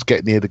if he just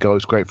gets near the goal,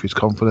 it's great for his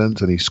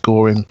confidence and he's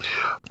scoring.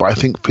 But I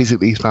think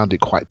physically he's found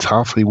it quite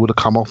tough. He would have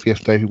come off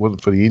yesterday if it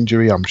wasn't for the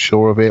injury, I'm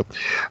sure of it.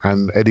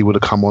 And Eddie would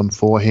have come on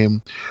for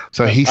him.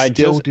 So he's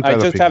still developing.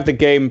 I just have the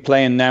game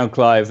playing now,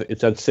 Clive.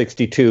 It's at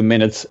 62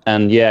 minutes.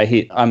 And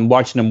I'm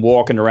watching him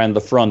walking around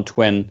the front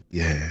when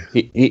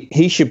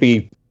he should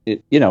be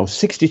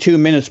 62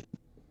 minutes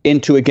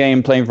into a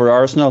game playing for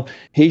Arsenal,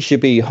 he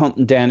should be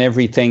hunting down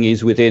everything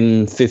he's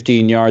within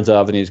 15 yards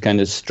of, and he's kind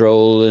of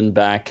strolling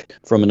back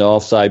from an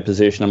offside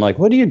position. I'm like,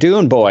 what are you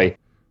doing, boy?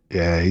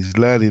 Yeah, he's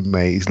learning,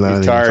 mate. He's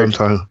learning.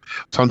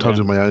 Sometimes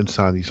with my own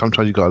son,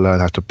 sometimes you got to learn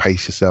how to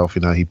pace yourself.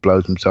 He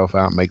blows himself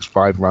out, makes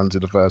 5 runs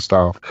in the first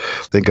half,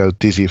 then goes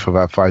dizzy for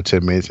about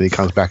 5-10 minutes, and he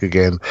comes back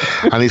again.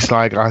 And it's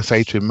like I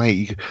say to him,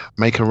 mate, you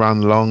make a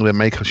run long, then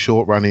make a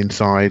short run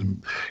inside.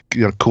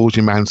 Cause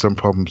your man some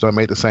problems. Don't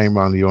make the same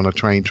run. You're on a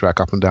train track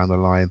up and down the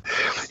line.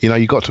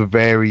 You got to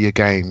vary your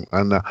game.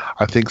 And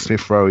I think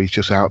Smith Rowe, he's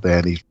just out there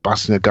and he's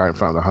busting a guy in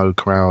front of the whole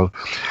crowd.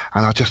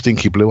 And I just think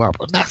he blew up.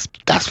 And that's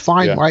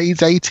fine, right?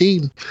 He's 18.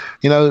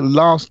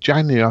 Last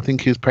January, I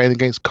think he was playing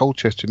against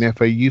Colchester in the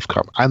FA Youth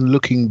Cup and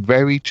looking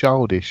very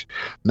childish.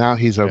 Now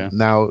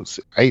now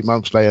 9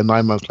 months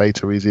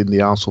later, he's in the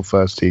Arsenal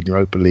first team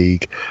Europa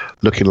League,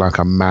 looking like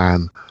a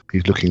man.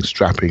 He's looking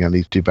strapping and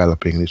he's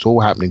developing, and it's all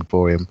happening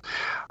for him.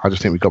 I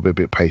just think we've got to be a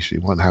bit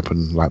patient. It won't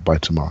happen by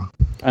tomorrow.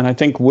 And I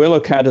think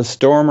Willock had a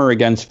stormer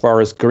against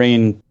Forest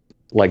Green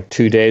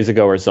 2 days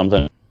ago or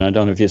something. I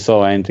don't know if you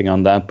saw anything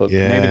on that, but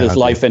maybe there's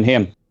life in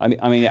him.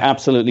 I mean,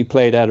 absolutely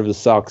played out of his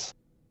socks.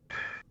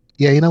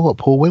 Yeah, you know what,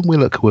 Paul? When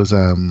Willock was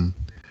the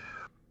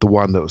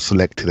one that was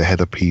selected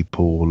ahead of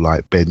people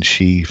like Ben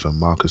Sheaf and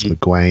Marcus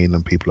McGuane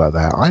and people like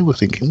that, I was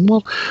thinking,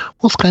 well,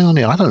 what's going on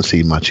here? I don't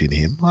see much in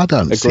him. I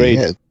don't see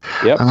it.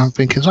 Yep. And I'm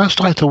thinking, so I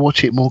started to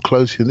watch it more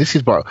closely, and this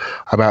is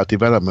about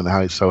development,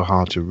 how it's so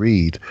hard to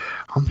read.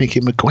 I'm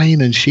thinking,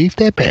 McGuane and Sheaf,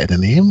 they're better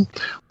than him.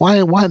 Why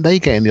aren't they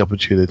getting the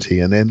opportunity?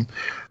 And then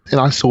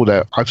I saw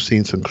that. I've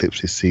seen some clips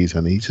this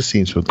season. He just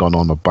seems to have gone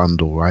on a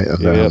bundle, right?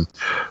 And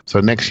so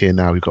next year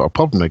now we've got a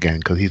problem again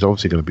because he's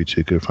obviously going to be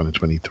too good for the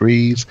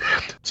 23s.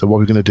 So what are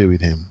we going to do with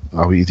him?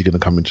 Is he going to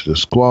come into the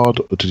squad,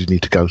 or does he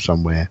need to go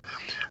somewhere?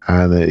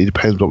 And it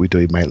depends what we do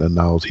with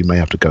Maitland-Niles. He may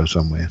have to go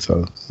somewhere.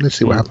 So let's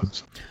see what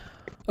happens.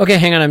 Okay,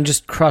 hang on. I'm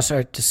just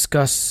cross-out.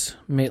 Discuss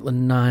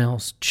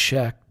Maitland-Niles.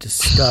 Check.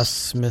 Discuss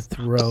Smith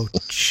Rowe.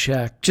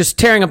 Check. Just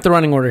tearing up the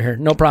running order here.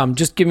 No problem.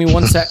 Just give me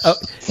 1 sec.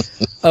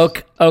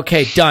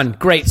 Okay, done.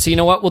 Great. So you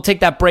know what? We'll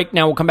take that break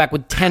now. We'll come back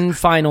with 10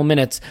 final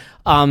minutes.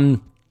 We're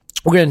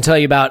going to tell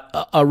you about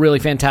a really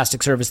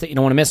fantastic service that you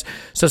don't want to miss.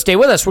 So stay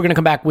with us. We're going to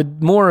come back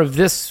with more of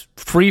this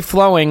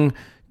free-flowing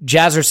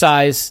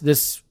jazzercise,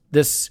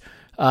 this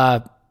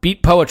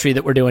beat poetry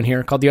that we're doing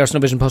here called the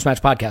Arsenal Vision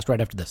Post-Match Podcast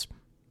right after this.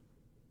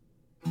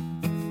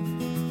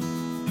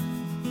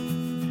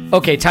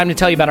 Okay, time to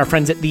tell you about our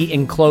friends at The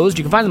Enclosed.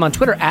 You can find them on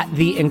Twitter at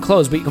The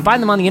Enclosed, but you can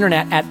find them on the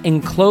internet at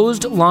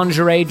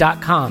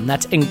enclosedlingerie.com.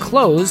 That's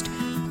enclosed,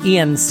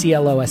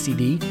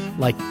 E-N-C-L-O-S-E-D,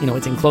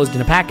 it's enclosed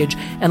in a package.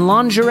 And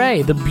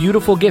lingerie, the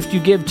beautiful gift you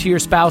give to your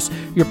spouse,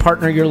 your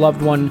partner, your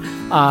loved one,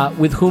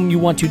 with whom you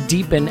want to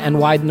deepen and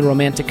widen the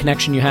romantic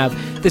connection you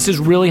have. This is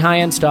really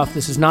high-end stuff.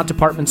 This is not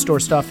department store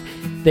stuff.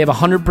 They have a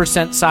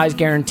 100% size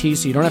guarantee,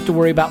 so you don't have to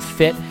worry about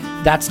fit.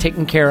 That's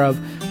taken care of.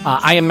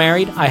 I am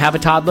married. I have a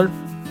toddler.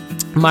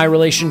 My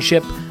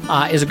relationship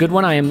is a good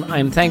one. I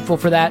am thankful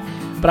for that.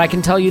 But I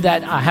can tell you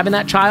that having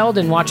that child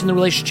and watching the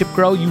relationship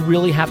grow, you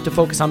really have to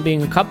focus on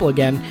being a couple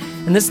again.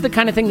 And this is the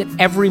kind of thing that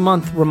every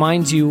month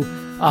reminds you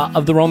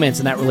of the romance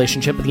in that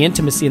relationship, of the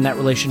intimacy in that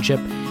relationship.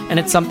 And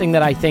it's something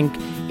that I think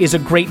is a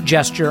great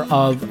gesture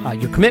of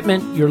your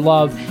commitment, your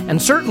love, and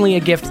certainly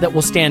a gift that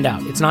will stand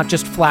out. It's not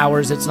just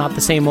flowers. It's not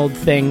the same old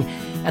thing.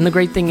 And the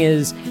great thing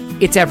is,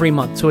 it's every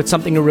month, so it's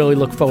something to really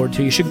look forward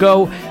to. You should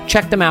go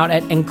check them out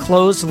at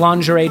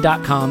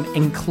enclosedlingerie.com.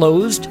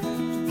 Enclosed,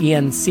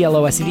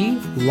 E-N-C-L-O-S-E-D,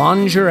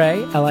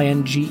 lingerie,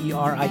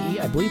 L-I-N-G-E-R-I-E,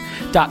 I believe,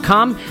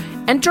 .com.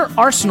 Enter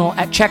Arsenal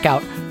at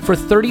checkout for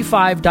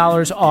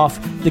 $35 off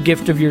the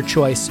gift of your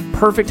choice.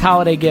 Perfect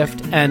holiday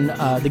gift and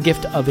the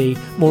gift of a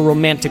more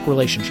romantic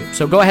relationship.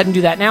 So go ahead and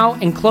do that now.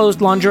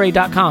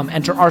 Enclosedlingerie.com.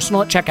 Enter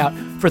Arsenal at checkout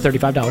for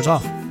 $35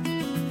 off.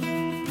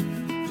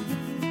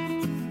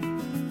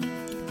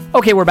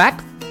 Okay, we're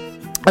back.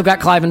 I've got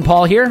Clive and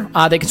Paul here.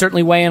 They can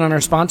certainly weigh in on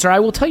our sponsor. I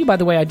will tell you, by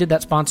the way, I did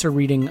that sponsor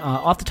reading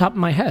off the top of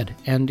my head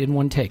and in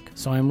one take.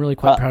 So I'm really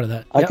quite proud of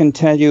that. I can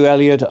tell you,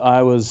 Elliot,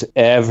 I was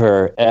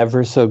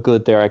ever so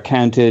good there. I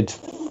counted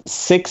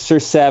 6 or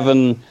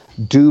 7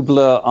 double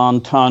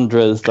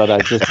entendres that I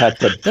just had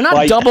to. They're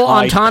not double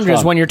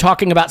entendres when you're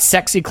talking about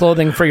sexy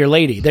clothing for your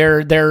lady.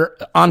 They're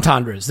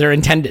entendres. They're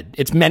intended.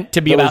 It's meant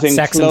to be about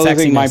sex and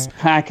sexiness. My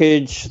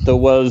package. There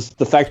was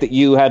the fact that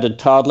you had a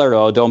toddler.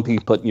 Oh, don't be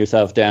putting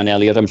yourself down,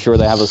 Elliot. I'm sure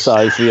they have a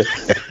size for you.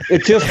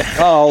 It just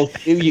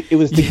it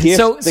was the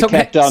gift that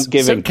kept on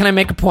giving. So can I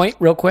make a point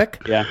real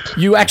quick? Yeah.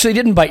 You actually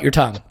didn't bite your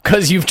tongue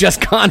because you've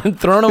just gone and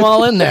thrown them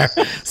all in there.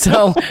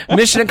 So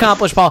mission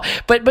accomplished, Paul.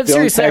 But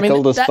seriously, I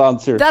mean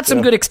that's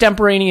some good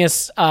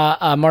extemporaneous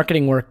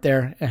marketing work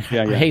there.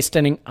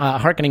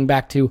 Harkening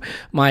back to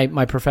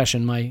my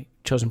profession, my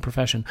chosen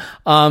profession.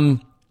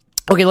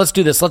 Okay, let's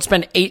do this. Let's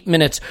spend 8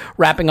 minutes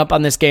wrapping up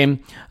on this game.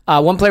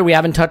 One player we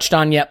haven't touched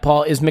on yet,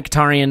 Paul, is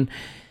Mkhitaryan.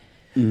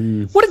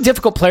 What a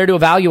difficult player to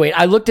evaluate.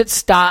 I looked at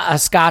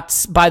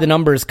Scott's by the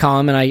numbers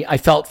column, and I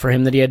felt for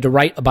him that he had to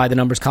write a by the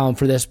numbers column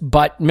for this.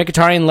 But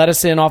Mkhitaryan led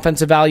us in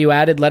offensive value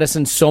added, led us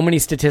in so many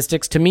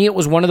statistics. To me, it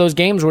was one of those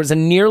games where it's a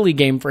nearly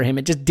game for him.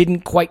 It just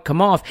didn't quite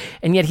come off.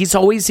 And yet he's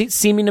always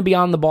seeming to be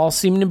on the ball,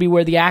 seeming to be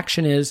where the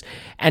action is,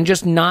 and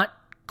just not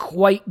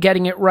quite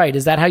getting it right.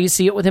 Is that how you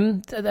see it with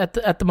him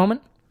at the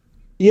moment?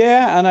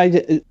 Yeah,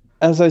 and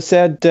as I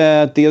said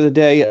the other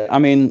day, I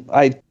mean,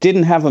 I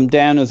didn't have him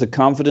down as a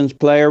confidence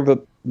player,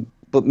 but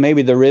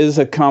maybe there is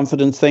a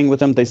confidence thing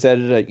with him. They said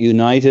it at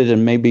United,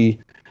 and maybe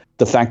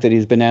the fact that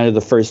he's been out of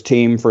the first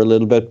team for a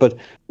little bit. But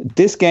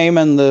this game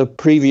and the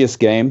previous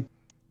game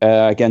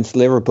against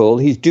Liverpool,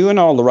 he's doing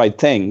all the right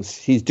things.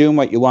 He's doing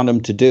what you want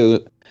him to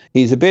do.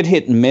 He's a bit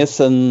hit and miss,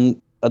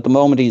 and at the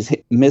moment he's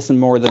missing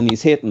more than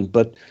he's hitting.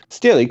 But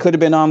still, he could have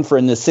been on for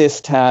an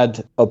assist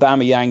had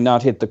Aubameyang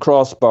not hit the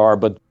crossbar,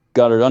 but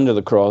got it under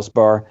the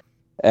crossbar.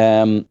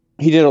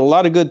 He did a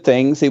lot of good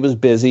things. He was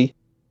busy,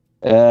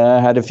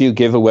 had a few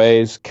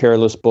giveaways,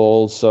 careless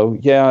balls. So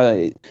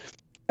yeah,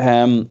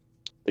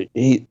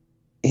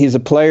 he's a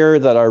player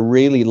that I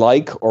really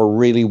like or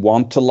really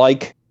want to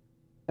like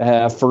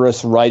for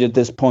us right at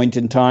this point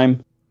in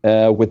time.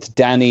 With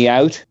Danny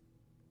out,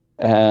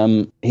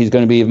 he's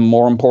going to be even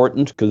more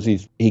important because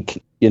he's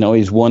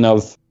one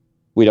of.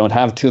 We don't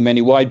have too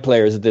many wide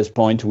players at this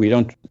point. We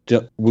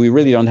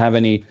really don't have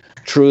any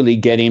truly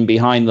getting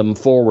behind them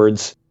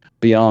forwards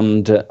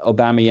beyond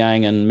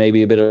Aubameyang and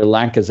maybe a bit of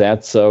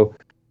Lacazette. So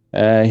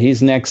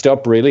he's next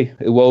up, really.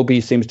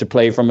 Iwobi seems to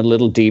play from a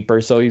little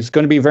deeper, so he's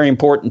going to be very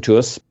important to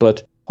us.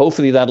 But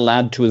hopefully that'll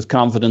add to his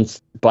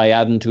confidence by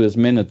adding to his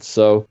minutes.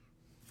 So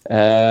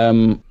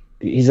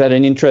he's at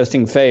an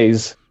interesting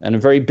phase and a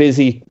very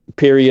busy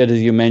period, as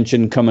you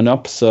mentioned, coming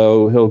up.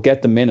 So he'll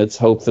get the minutes.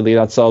 Hopefully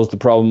that solves the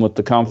problem with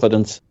the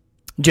confidence.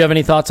 Do you have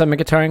any thoughts on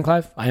Mkhitaryan,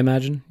 Clive? I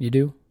imagine you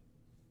do.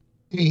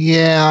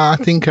 Yeah,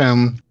 I think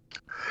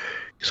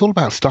it's all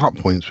about start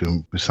points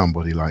with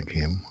somebody like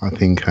him. I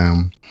think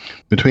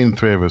between the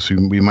three of us,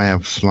 we may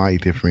have slightly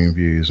differing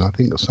views. I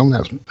think some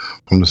of that's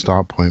from the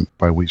start point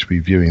by which we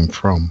view him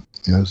from.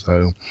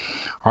 So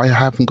I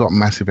haven't got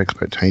massive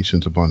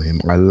expectations upon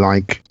him. I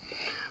like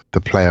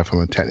the player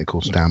from a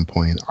technical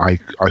standpoint. I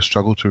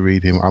struggle to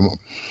read him.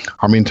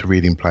 I'm into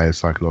reading players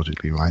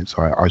psychologically, right?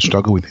 So I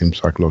struggle with him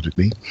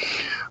psychologically.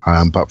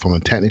 But from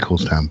a technical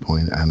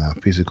standpoint and a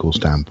physical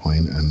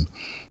standpoint, and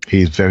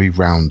he's very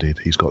rounded.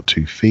 He's got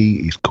 2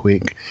 feet. He's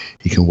quick.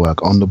 He can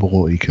work on the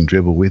ball. He can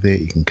dribble with it.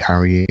 He can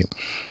carry it.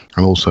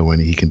 And also when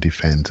he can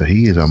defend. So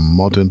he is a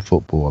modern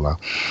footballer.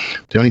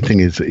 The only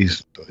thing is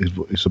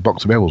it's a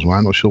box of errors, right?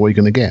 I'm not sure what you're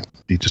going to get.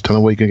 You just don't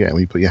know what you're going to get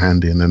when you put your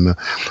hand in. And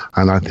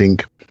I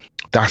think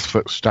that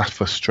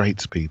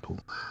frustrates people.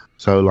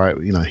 So,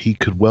 he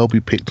could well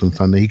be picked on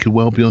Sunday. He could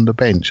well be on the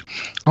bench.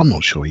 I'm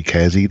not sure he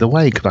cares either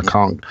way because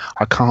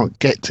I can't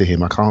get to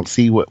him. I can't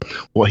see what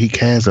he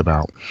cares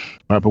about.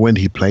 Right? But when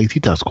he plays, he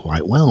does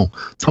quite well.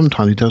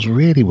 Sometimes he does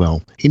really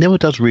well. He never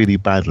does really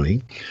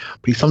badly,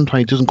 but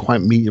sometimes he doesn't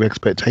quite meet your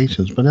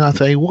expectations. But then I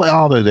say, what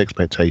are those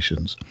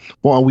expectations?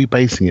 What are we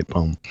basing it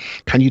upon?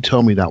 Can you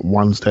tell me that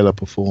one stellar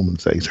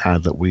performance that he's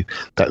had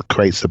that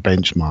creates a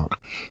benchmark?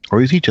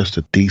 Or is he just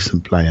a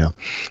decent player?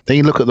 Then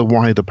you look at the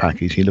wider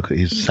package, you look at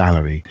his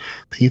salary,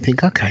 then you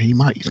think, okay,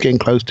 he's getting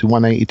close to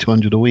 180,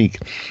 200 a week.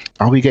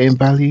 Are we getting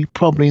value?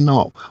 Probably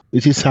not.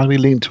 Is his salary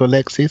linked to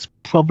Alexis?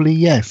 Probably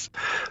yes.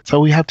 So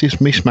we have this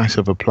mishmash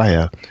of a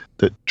player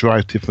that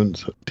drives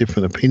different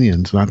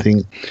opinions. And I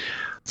think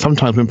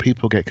sometimes when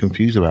people get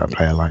confused about a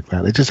player like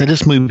that, they just say,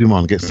 let's move him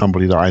on, get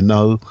somebody that I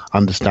know,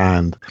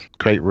 understand,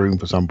 create room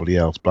for somebody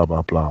else, blah,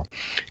 blah, blah.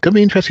 It's going to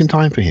be an interesting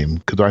time for him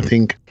because I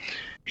think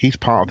he's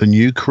part of the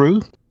new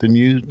crew, the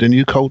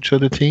new culture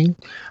of the team,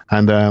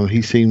 and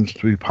he seems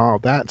to be part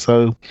of that.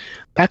 So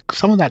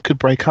some of that could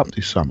break up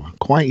this summer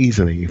quite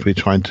easily if we're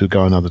trying to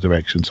go another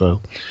direction.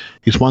 So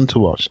he's one to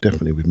watch,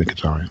 definitely, with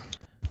Mkhitaryan.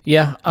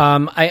 Yeah,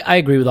 I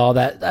agree with all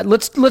that.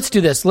 Let's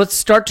do this. Let's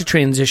start to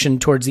transition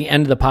towards the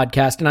end of the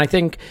podcast, and I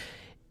think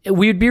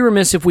we'd be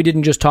remiss if we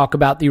didn't just talk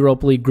about the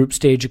Europa League group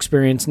stage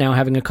experience now,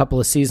 having a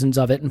couple of seasons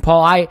of it. And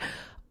Paul,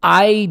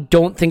 I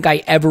don't think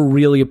I ever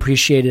really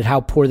appreciated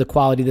how poor the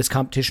quality of this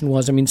competition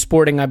was. I mean,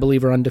 Sporting, I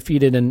believe, are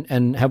undefeated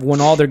and have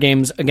won all their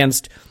games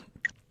against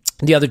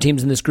the other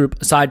teams in this group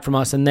aside from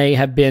us, and they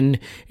have been,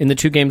 in the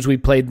 2 games we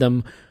played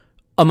them,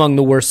 among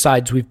the worst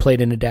sides we've played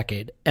in a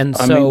decade. And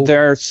so, I mean,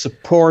 their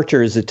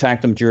supporters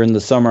attacked them during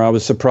the summer. I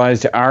was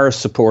surprised our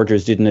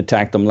supporters didn't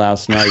attack them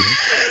last night.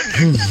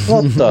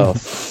 What the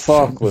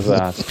fuck was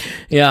that?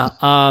 Yeah.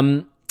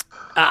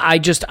 I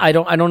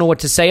don't know what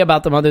to say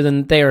about them other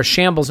than they are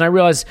shambles. And I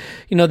realize,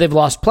 they've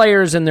lost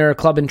players and they're a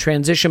club in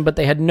transition, but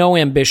they had no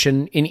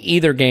ambition in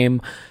either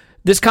game.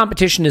 This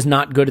competition is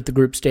not good at the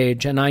group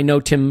stage. And I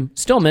know Tim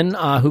Stillman,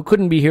 who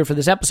couldn't be here for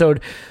this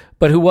episode,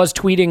 but who was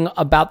tweeting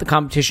about the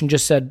competition,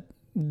 just said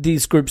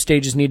these group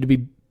stages need to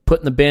be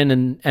put in the bin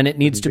and it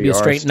needs to be a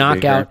straight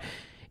knockout.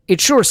 It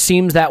sure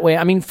seems that way.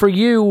 I mean, for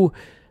you,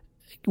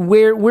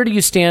 where do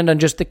you stand on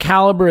just the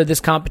caliber of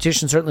this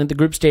competition, certainly at the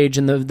group stage,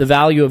 and the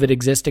value of it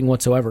existing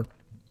whatsoever?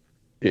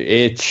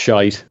 It's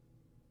shite.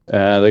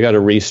 They got to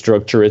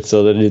restructure it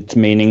so that it's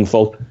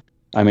meaningful.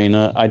 I mean,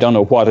 I don't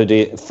know what it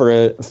is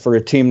for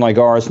a team like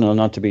Arsenal,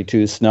 not to be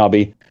too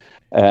snobby.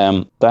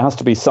 There has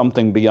to be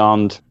something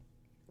beyond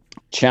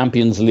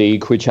Champions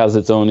League, which has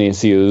its own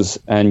issues,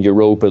 and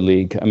Europa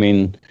League. I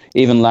mean,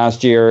 even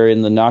last year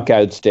in the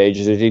knockout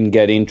stages, it didn't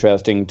get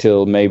interesting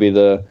till maybe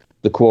the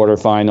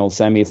quarterfinal,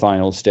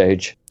 semi-final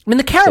stage. I mean,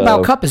 the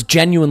Carabao Cup is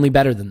genuinely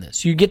better than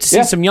this. You get to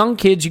see some young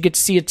kids. You get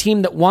to see a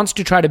team that wants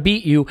to try to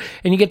beat you,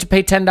 and you get to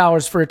pay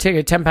 $10 for a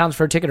ticket, £10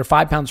 for a ticket, or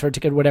 £5 for a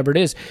ticket, whatever it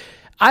is.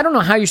 I don't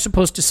know how you're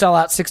supposed to sell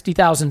out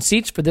 60,000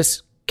 seats for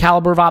this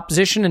caliber of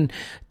opposition and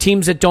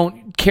teams that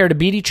don't care to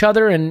beat each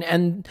other,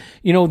 and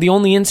you know, the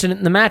only incident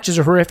in the match is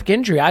a horrific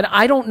injury.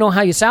 I don't know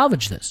how you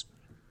salvage this.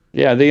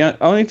 Yeah,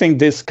 the only thing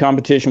this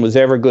competition was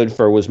ever good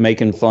for was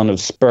making fun of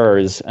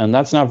Spurs, and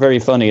that's not very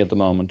funny at the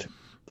moment.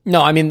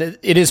 No, I mean,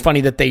 it is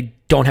funny that they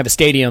don't have a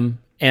stadium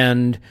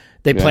and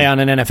they play on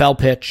an NFL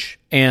pitch,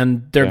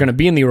 and they're going to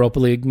be in the Europa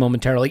League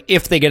momentarily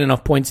if they get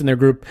enough points in their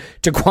group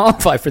to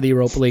qualify for the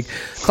Europa League.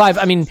 Clive,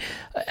 I mean,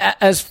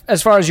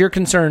 as far as you're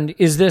concerned,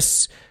 is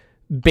this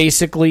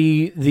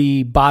basically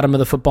the bottom of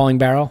the footballing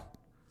barrel?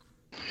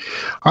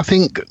 I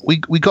think we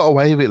got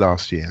away with it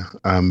last year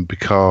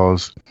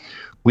because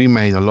we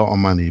made a lot of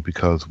money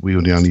because we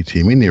were the only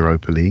team in the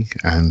Europa League,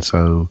 and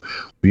so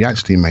we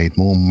actually made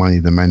more money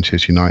than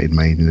Manchester United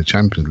made in the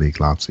Champions League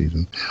last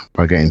season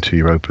by getting to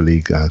Europa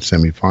League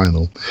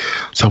semi-final.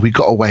 So we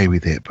got away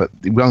with it, but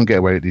we won't get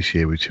away with it this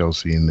year with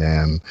Chelsea in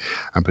there and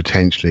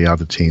potentially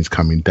other teams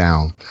coming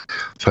down.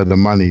 So the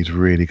money is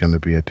really going to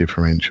be a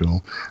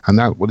differential. And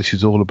that's what this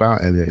is all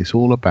about, Elliot. It's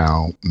all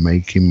about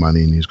making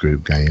money in these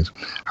group games.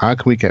 How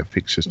can we get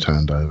fixtures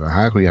turned over?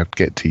 How can we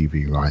get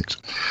TV rights?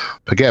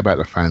 Forget about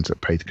the fans that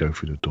pay to go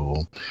through the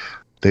door.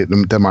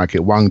 They might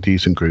get one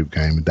decent group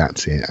game and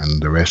that's it,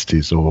 and the rest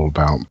is all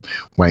about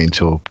waiting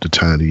until the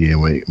turn of the year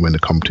when the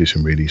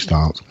competition really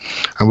starts.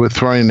 And we're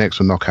throwing an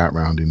extra knockout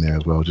round in there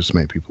as well, just to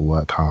make people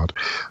work hard.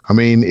 I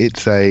mean,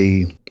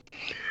 and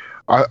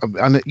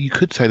you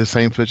could say the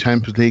same for the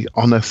Champions League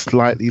on a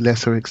slightly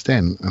lesser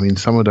extent. I mean,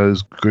 some of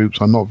those groups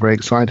are not very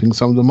exciting,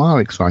 some of them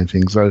are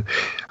exciting. So,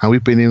 and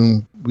we've played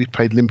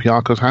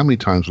Olympiacos how many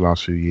times the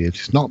last few years?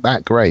 It's not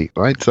that great,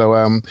 right? So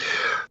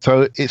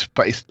it's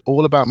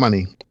all about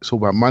money. It's all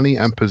about money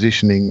and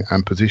positioning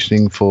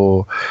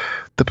for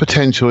the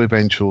potential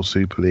eventual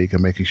Super League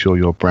and making sure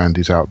your brand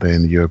is out there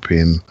in the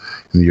European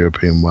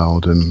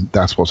world, and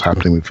that's what's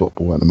happening with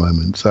football at the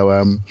moment.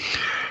 So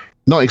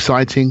not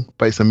exciting,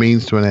 but it's a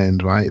means to an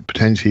end, right?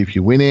 Potentially, if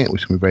you win it,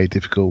 which can be very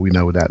difficult, we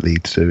know what that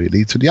leads to. It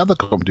leads to the other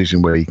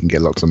competition where you can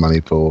get lots of money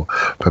for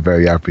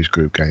very average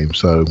group games.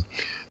 So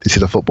this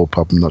is a football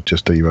problem, not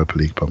just a Europa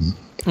League problem.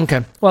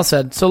 Okay, well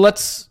said. So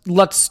let's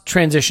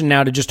transition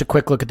now to just a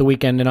quick look at the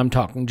weekend, and I'm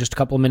talking just a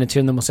couple of minutes here,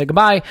 and then we'll say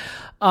goodbye.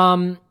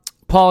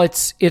 Paul,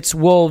 it's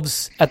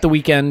Wolves at the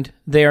weekend.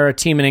 They are a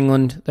team in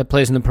England that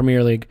plays in the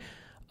Premier League.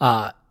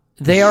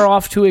 They are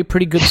off to a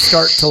pretty good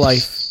start to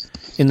life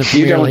in the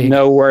Premier League. You don't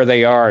know where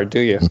they are,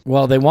 do you?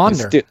 Well, they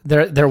wander.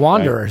 They're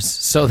wanderers,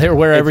 so they're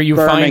wherever you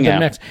find them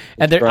next.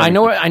 And I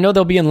know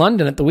they'll be in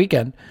London at the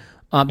weekend.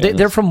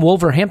 They're from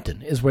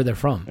Wolverhampton, is where they're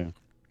from. Yeah.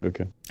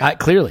 Okay.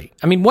 Clearly,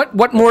 I mean,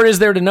 what more is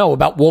there to know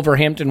about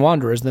Wolverhampton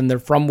Wanderers than they're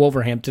from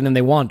Wolverhampton and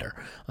they wander?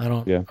 I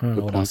don't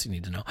know what else you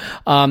need to know.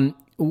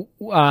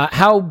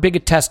 How big a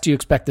test do you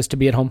expect this to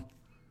be at home?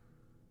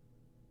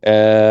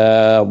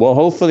 Well,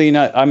 hopefully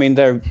not. I mean,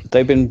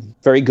 they've been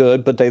very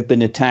good, but they've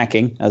been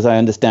attacking, as I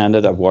understand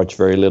it. I've watched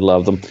very little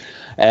of them,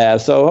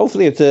 so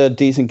hopefully it's a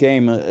decent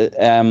game.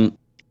 We're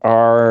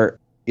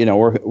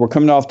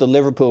coming off the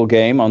Liverpool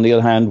game. On the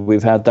other hand,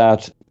 we've had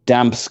that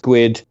damp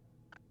squid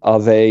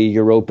of a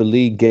Europa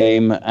League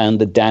game and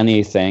the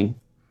Danny thing.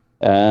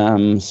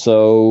 But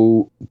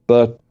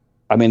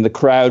I mean, the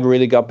crowd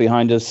really got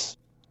behind us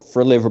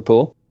for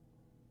Liverpool.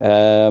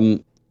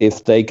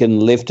 If they can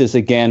lift us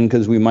again,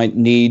 because we might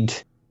need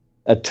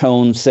a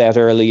tone set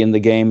early in the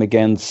game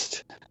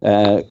against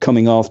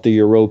coming off the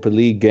Europa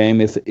League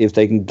game. If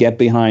they can get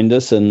behind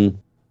us and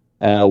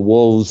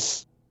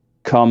Wolves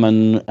come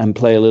and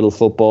play a little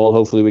football,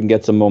 hopefully we can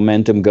get some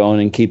momentum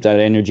going and keep that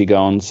energy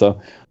going.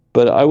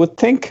 But I would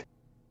think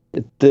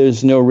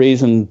there's no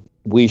reason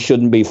we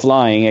shouldn't be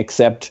flying,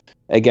 except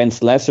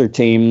against lesser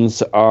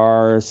teams,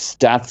 our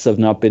stats have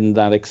not been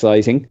that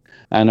exciting,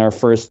 and our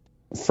first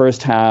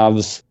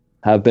halves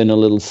have been a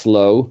little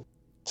slow.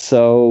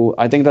 So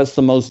I think that's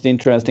the most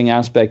interesting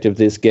aspect of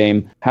this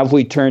game. Have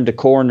we turned a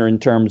corner in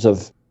terms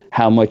of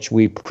how much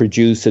we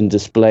produce and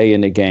display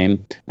in a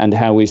game and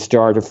how we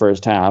start a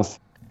first half?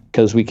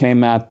 Because we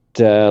came at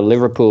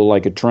Liverpool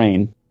like a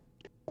train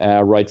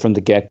right from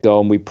the get-go,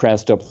 and we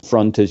pressed up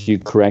front, as you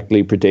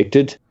correctly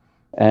predicted.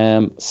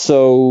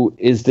 So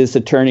is this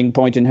a turning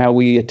point in how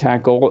we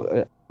attack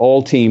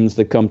all teams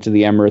that come to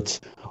the Emirates,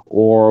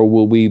 or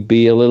will we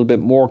be a little bit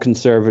more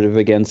conservative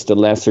against a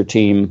lesser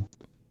team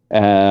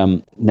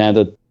now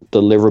that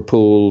the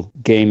Liverpool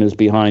game is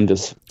behind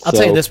us? I'll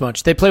tell you this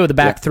much. They play with a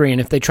back three,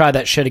 and if they try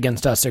that shit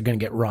against us, they're going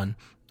to get run.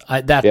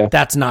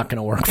 That's not going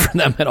to work for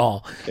them at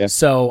all. Yeah.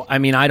 So, I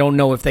mean, I don't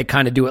know if they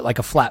kind of do it like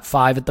a flat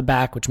 5 at the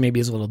back, which maybe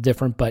is a little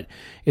different, but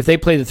if they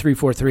play the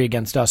 3-4-3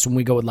 against us and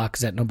we go with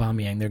Lacazette and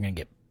Aubameyang, they're going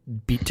to get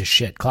beat to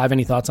shit. Clive,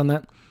 any thoughts on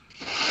that?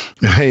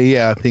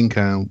 Yeah, I think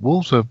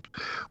Wolves are.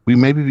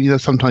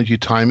 Sometimes you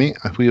time it.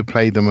 If we had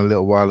played them a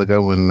little while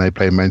ago when they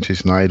played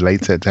Manchester United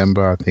late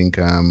September, I think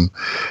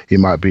it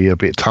might be a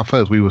bit tougher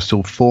as we were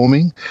still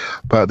forming.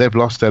 But they've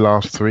lost their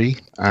last 3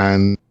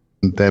 and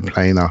they're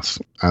playing us,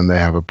 and they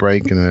have a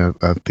break, and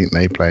I think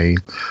they play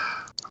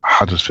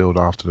Huddersfield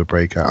after the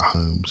break at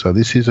home. So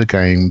this is a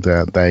game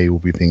that they will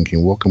be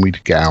thinking, what can we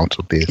get out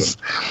of this?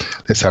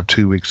 Let's have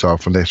 2 weeks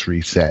off and let's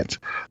reset.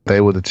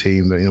 They were the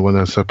team that, one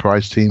of the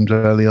surprise teams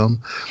early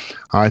on.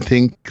 I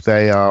think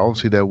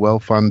they're well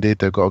funded.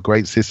 They've got a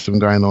great system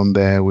going on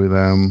there with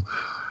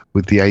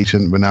the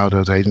agent,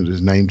 Ronaldo's agent.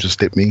 His name just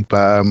slipped me.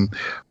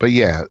 But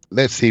yeah,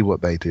 let's see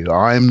what they do.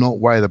 I'm not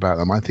worried about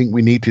them. I think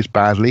we need this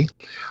badly.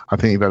 I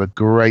think we've had a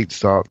great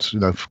start to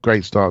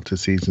the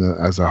season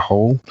as a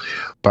whole,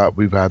 but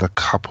we've had a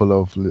couple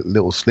of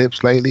little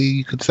slips lately,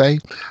 you could say,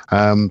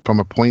 from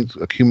a point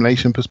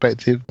accumulation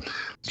perspective.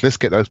 So let's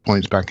get those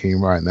points back in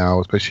right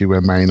now, especially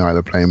when Man United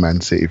are playing Man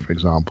City, for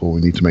example.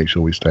 We need to make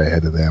sure we stay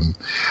ahead of them.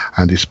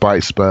 And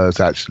despite Spurs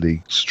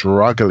actually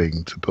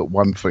struggling to put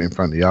one foot in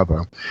front of the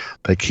other,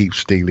 they keep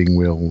stealing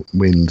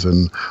wins,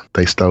 and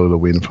they stole a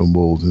win from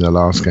Wolves in their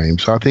last game.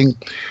 So I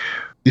think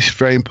this is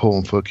very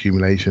important for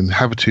accumulation.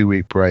 Have a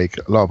 2-week break.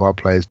 A lot of our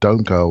players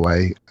don't go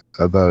away,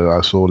 although I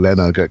saw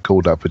Leno get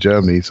called up for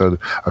Germany, so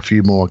a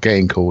few more are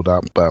getting called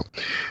up. But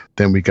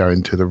then we go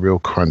into the real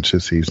crunch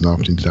this season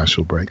after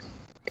international break.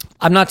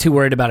 I'm not too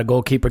worried about a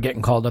goalkeeper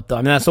getting called up, though. I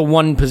mean, that's the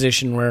one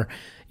position where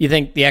you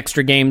think the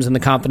extra games and the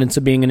confidence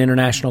of being an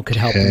international could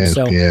help him.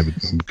 So yeah,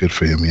 good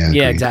for him.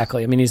 Yeah,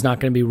 exactly. I mean, he's not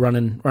going to be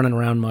running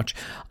around much.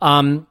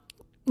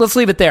 Let's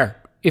leave it there.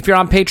 If you're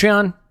on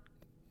Patreon,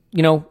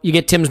 you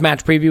get Tim's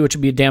match preview, which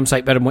would be a damn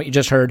sight better than what you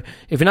just heard.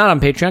 If you're not on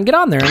Patreon, get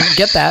on there and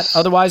get that.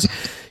 Otherwise,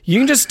 you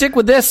can just stick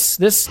with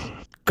this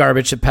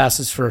garbage that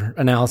passes for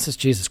analysis.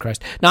 Jesus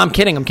Christ. No, I'm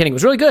kidding. It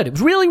was really good. It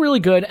was really,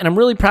 really good, and I'm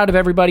really proud of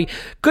everybody.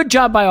 Good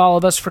job by all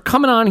of us for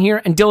coming on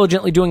here and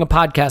diligently doing a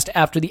podcast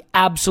after the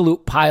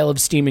absolute pile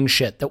of steaming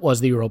shit that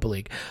was the Europa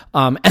League.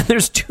 And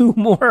there's 2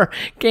 more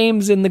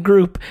games in the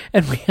group,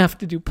 and we have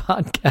to do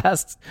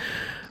podcasts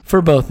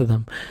for both of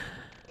them.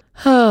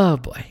 Oh,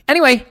 boy.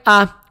 Anyway,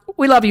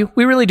 we love you.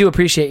 We really do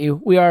appreciate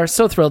you. We are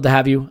so thrilled to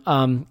have you.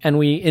 And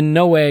we, in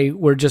no way,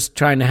 we're just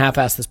trying to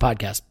half-ass this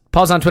podcast.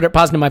 Paul's on Twitter,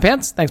 Pausing in my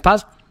pants. Thanks,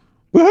 Paz.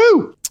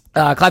 Woohoo!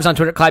 Clive's on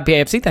Twitter,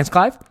 ClivePAFC. Thanks,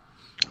 Clive.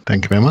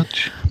 Thank you very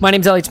much. My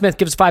name's Elliot Smith.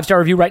 Give us a 5-star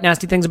review. Write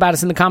nasty things about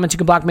us in the comments. You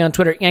can block me on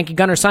Twitter, Yankee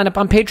Gunner. Sign up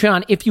on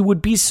Patreon if you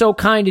would be so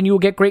kind, and you will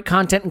get great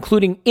content,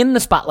 including In the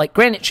Spotlight,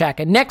 Granite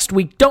Shack, and next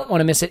week. Don't want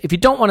to miss it. If you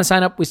don't want to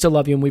sign up, we still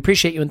love you, and we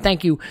appreciate you, and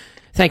thank you.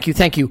 Thank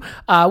you.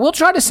 We'll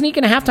try to sneak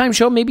in a halftime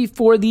show maybe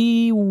for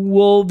the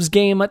Wolves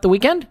game at the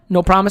weekend.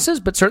 No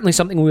promises, but certainly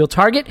something we'll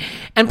target.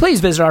 And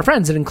please visit our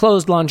friends at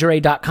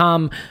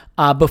enclosedlingerie.com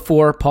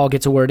before Paul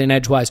gets a word in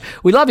edgewise.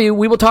 We love you.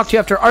 We will talk to you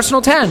after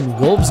Arsenal 10,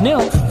 Wolves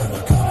 0.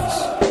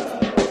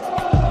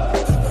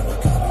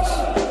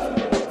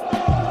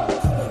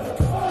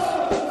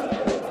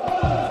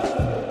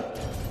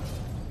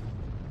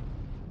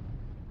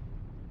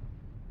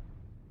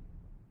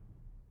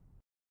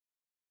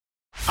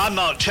 I'm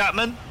Mark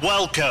Chapman.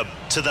 Welcome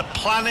to the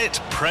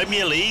Planet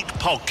Premier League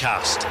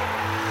podcast.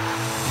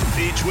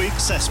 Each week,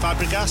 Cesc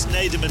Fabregas,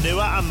 Nader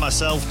Manua and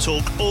myself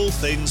talk all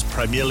things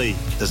Premier League.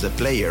 As a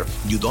player,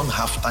 you don't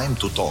have time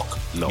to talk.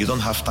 No. You don't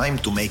have time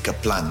to make a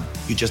plan.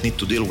 You just need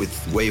to deal with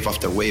wave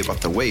after wave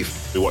after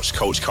wave. We watched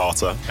Coach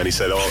Carter and he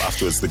said,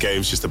 afterwards, the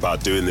game's just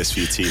about doing this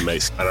for your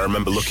teammates. And I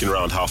remember looking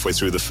around halfway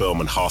through the film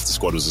and half the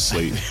squad was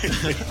asleep.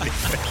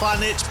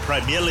 Planet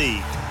Premier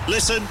League.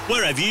 Listen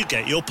wherever you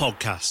get your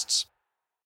podcasts.